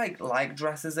 And I like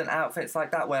dresses and outfits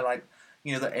like that where, like,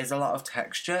 you know, there is a lot of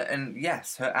texture. And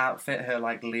yes, her outfit, her,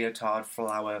 like, leotard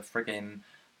flower friggin'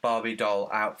 Barbie doll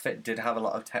outfit did have a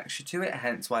lot of texture to it,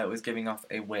 hence why it was giving off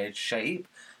a weird shape.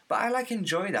 But I, like,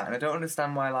 enjoy that, and I don't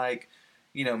understand why, like,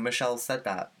 you know, Michelle said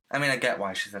that. I mean, I get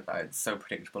why she said that. It's so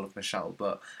predictable of Michelle,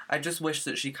 but I just wish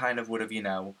that she kind of would have, you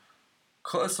know,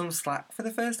 cut us some slack for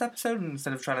the first episode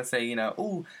instead of trying to say, you know,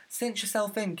 oh, cinch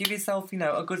yourself in, give yourself, you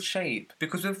know, a good shape.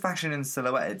 Because with fashion and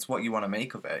silhouette, it's what you want to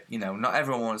make of it. You know, not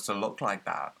everyone wants to look like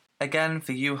that. Again,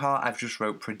 for you, Heart, I've just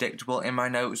wrote predictable in my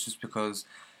notes just because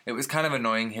it was kind of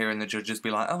annoying hearing the judges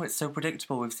be like, oh, it's so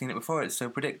predictable, we've seen it before, it's so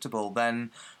predictable.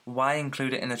 Then why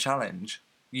include it in a challenge?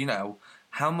 You know,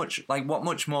 how much, like, what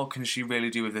much more can she really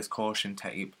do with this caution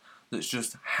tape that's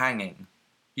just hanging?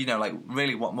 You know, like,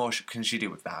 really, what more can she do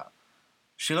with that?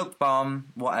 She looked bomb,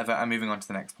 whatever, I'm moving on to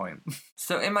the next point.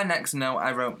 So in my next note,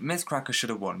 I wrote, Miss Cracker should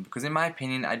have won, because in my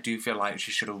opinion, I do feel like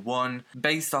she should have won.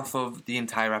 Based off of the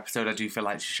entire episode, I do feel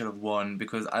like she should have won,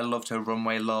 because I loved her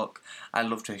runway look, I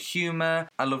loved her humour,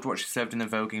 I loved what she served in the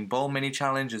Voguing Ball mini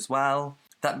challenge as well.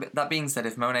 That being said,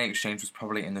 if Monet Exchange was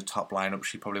probably in the top lineup,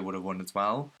 she probably would have won as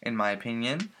well, in my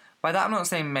opinion. By that, I'm not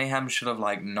saying Mayhem should have,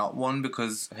 like, not won,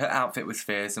 because her outfit was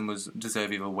fierce and was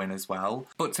deserving of a win as well.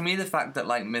 But to me, the fact that,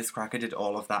 like, Miss Cracker did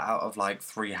all of that out of, like,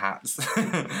 3 hats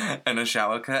and a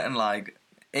shower curtain, like,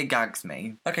 it gags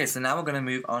me. Okay, so now we're going to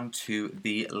move on to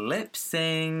the lip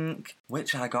sync,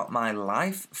 which I got my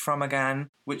life from again,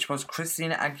 which was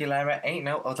Christina Aguilera, Ain't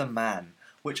No Other Man.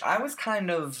 Which I was kind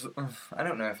of, I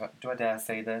don't know do I dare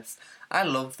say this? I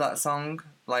love that song,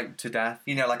 like, to death.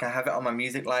 You know, like, I have it on my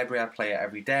music library, I play it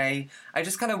every day. I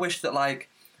just kind of wish that, like,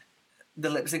 the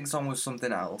lip sync song was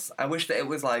something else. I wish that it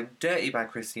was, like, Dirty by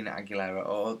Christina Aguilera,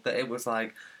 or that it was,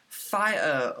 like,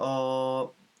 Fighter,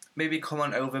 or maybe Come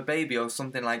On Over Baby, or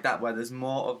something like that, where there's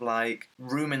more of, like,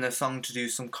 room in the song to do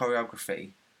some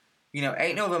choreography. You know,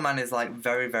 Ain't No Other Man is, like,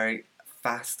 very, very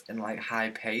fast and, like,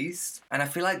 high-paced. And I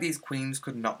feel like these queens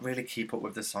could not really keep up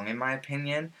with the song, in my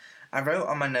opinion. I wrote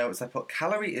on my notes, I put,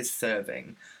 Calorie is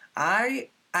serving. I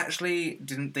actually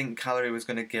didn't think Calorie was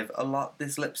going to give a lot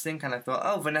this lip sync, and I thought,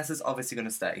 oh, Vanessa's obviously going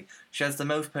to stay. She has the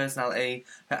most personality,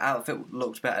 her outfit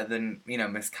looked better than, you know,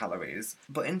 Miss Calorie's.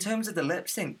 But in terms of the lip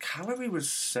sync, Calorie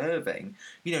was serving.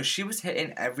 You know, she was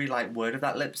hitting every, like, word of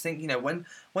that lip sync. You know, when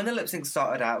the lip sync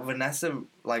started out, Vanessa,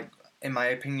 like, in my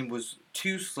opinion, was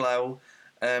too slow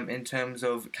in terms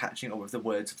of catching up with the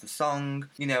words of the song.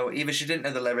 You know, either she didn't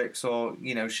know the lyrics or,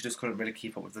 you know, she just couldn't really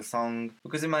keep up with the song.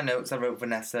 Because in my notes I wrote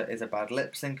Vanessa is a bad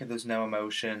lip syncer, there's no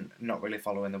emotion, not really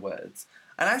following the words.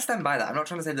 And I stand by that. I'm not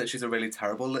trying to say that she's a really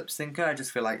terrible lip syncer, I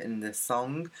just feel like in this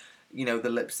song, you know, the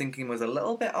lip syncing was a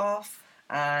little bit off.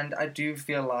 And I do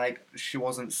feel like she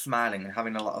wasn't smiling and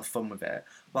having a lot of fun with it.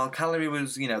 While Calorie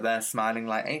was, you know, there smiling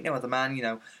like Ain't No Other Man, you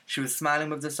know, she was smiling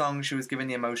with the song, she was giving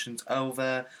the emotions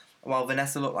over, while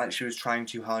Vanessa looked like she was trying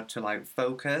too hard to, like,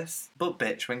 focus. But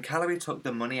bitch, when Calorie took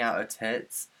the money out of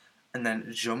tits and then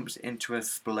jumped into a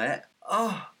split,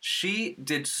 oh, she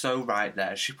did so right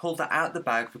there. She pulled that out the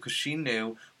bag because she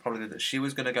knew probably that she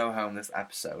was going to go home this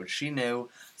episode. She knew,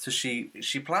 so she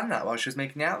planned that while she was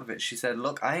making out of it. She said,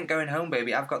 look, I ain't going home,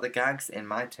 baby. I've got the gags in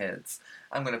my tits.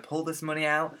 I'm going to pull this money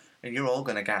out and you're all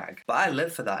going to gag. But I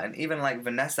live for that. And even, like,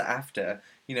 Vanessa after,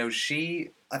 you know,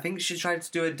 I think she tried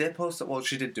to do a dip or so. Well,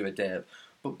 she did do a dip.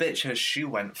 But bitch, her shoe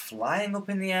went flying up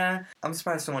in the air. I'm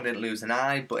surprised someone didn't lose an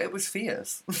eye, but it was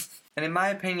fierce. And in my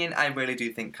opinion, I really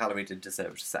do think Calorie did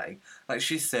deserve to say. Like,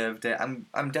 she served it. I'm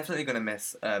definitely going to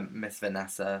miss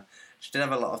Vanessa. She did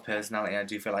have a lot of personality. I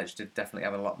do feel like she did definitely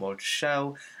have a lot more to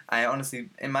show. I honestly,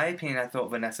 in my opinion, I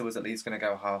thought Vanessa was at least going to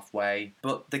go halfway.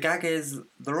 But the gag is,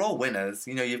 they're all winners.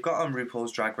 You know, you've got on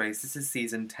RuPaul's Drag Race. This is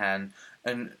season 10.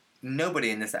 And nobody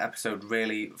in this episode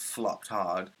really flopped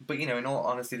hard. But, you know, in all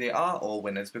honesty, they are all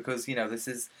winners because, you know, this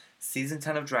is season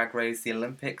 10 of Drag Race, the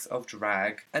Olympics of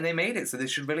drag, and they made it, so they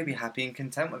should really be happy and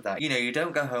content with that. You know, you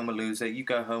don't go home a loser, you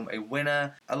go home a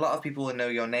winner. A lot of people will know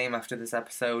your name after this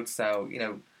episode, so, you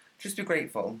know, just be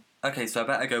grateful. Okay, so I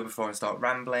better go before I start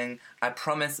rambling. I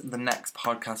promise the next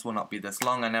podcast will not be this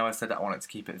long. I know I said that I wanted to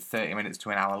keep it 30 minutes to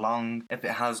an hour long. If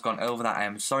it has gone over that, I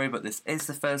am sorry, but this is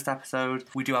the first episode.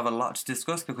 We do have a lot to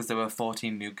discuss because there were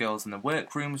 14 new girls in the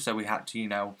workroom, so we had to, you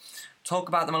know, talk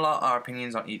about them a lot, our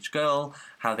opinions on each girl,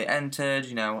 how they entered,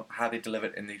 you know, how they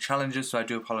delivered in the challenges, so I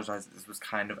do apologise that this was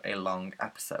kind of a long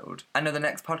episode. I know the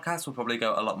next podcast will probably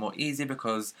go a lot more easy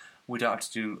because we don't have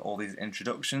to do all these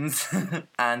introductions.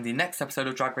 And the next episode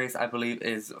of Drag Race, I believe,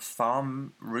 is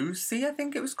Farmarusi, I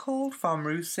think it was called.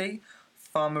 Farmarusi.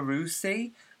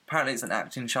 Apparently it's an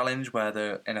acting challenge where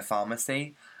they're in a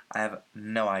pharmacy. I have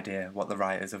no idea what the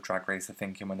writers of Drag Race are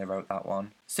thinking when they wrote that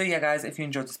one. So yeah, guys, if you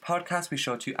enjoyed this podcast, be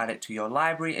sure to add it to your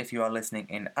library if you are listening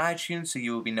in iTunes, so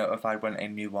you will be notified when a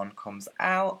new one comes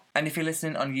out. And if you're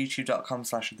listening on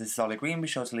youtube.com/thisisOllyGreen, be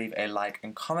sure to leave a like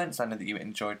and comment, so I know that you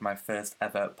enjoyed my first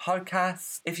ever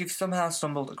podcast. If you've somehow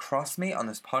stumbled across me on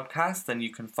this podcast, then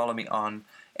you can follow me on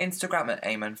Instagram at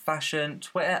amenfashion,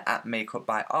 Twitter at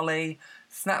makeupbyolly,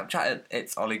 Snapchat at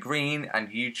It's Olly Green, and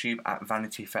YouTube at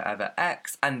Vanity Forever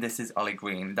X. And this is Olly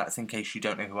Green. That's in case you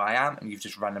don't know who I am and you've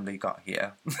just randomly got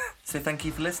here. So thank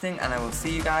you for listening, and I will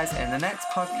see you guys in the next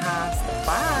podcast.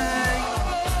 Bye!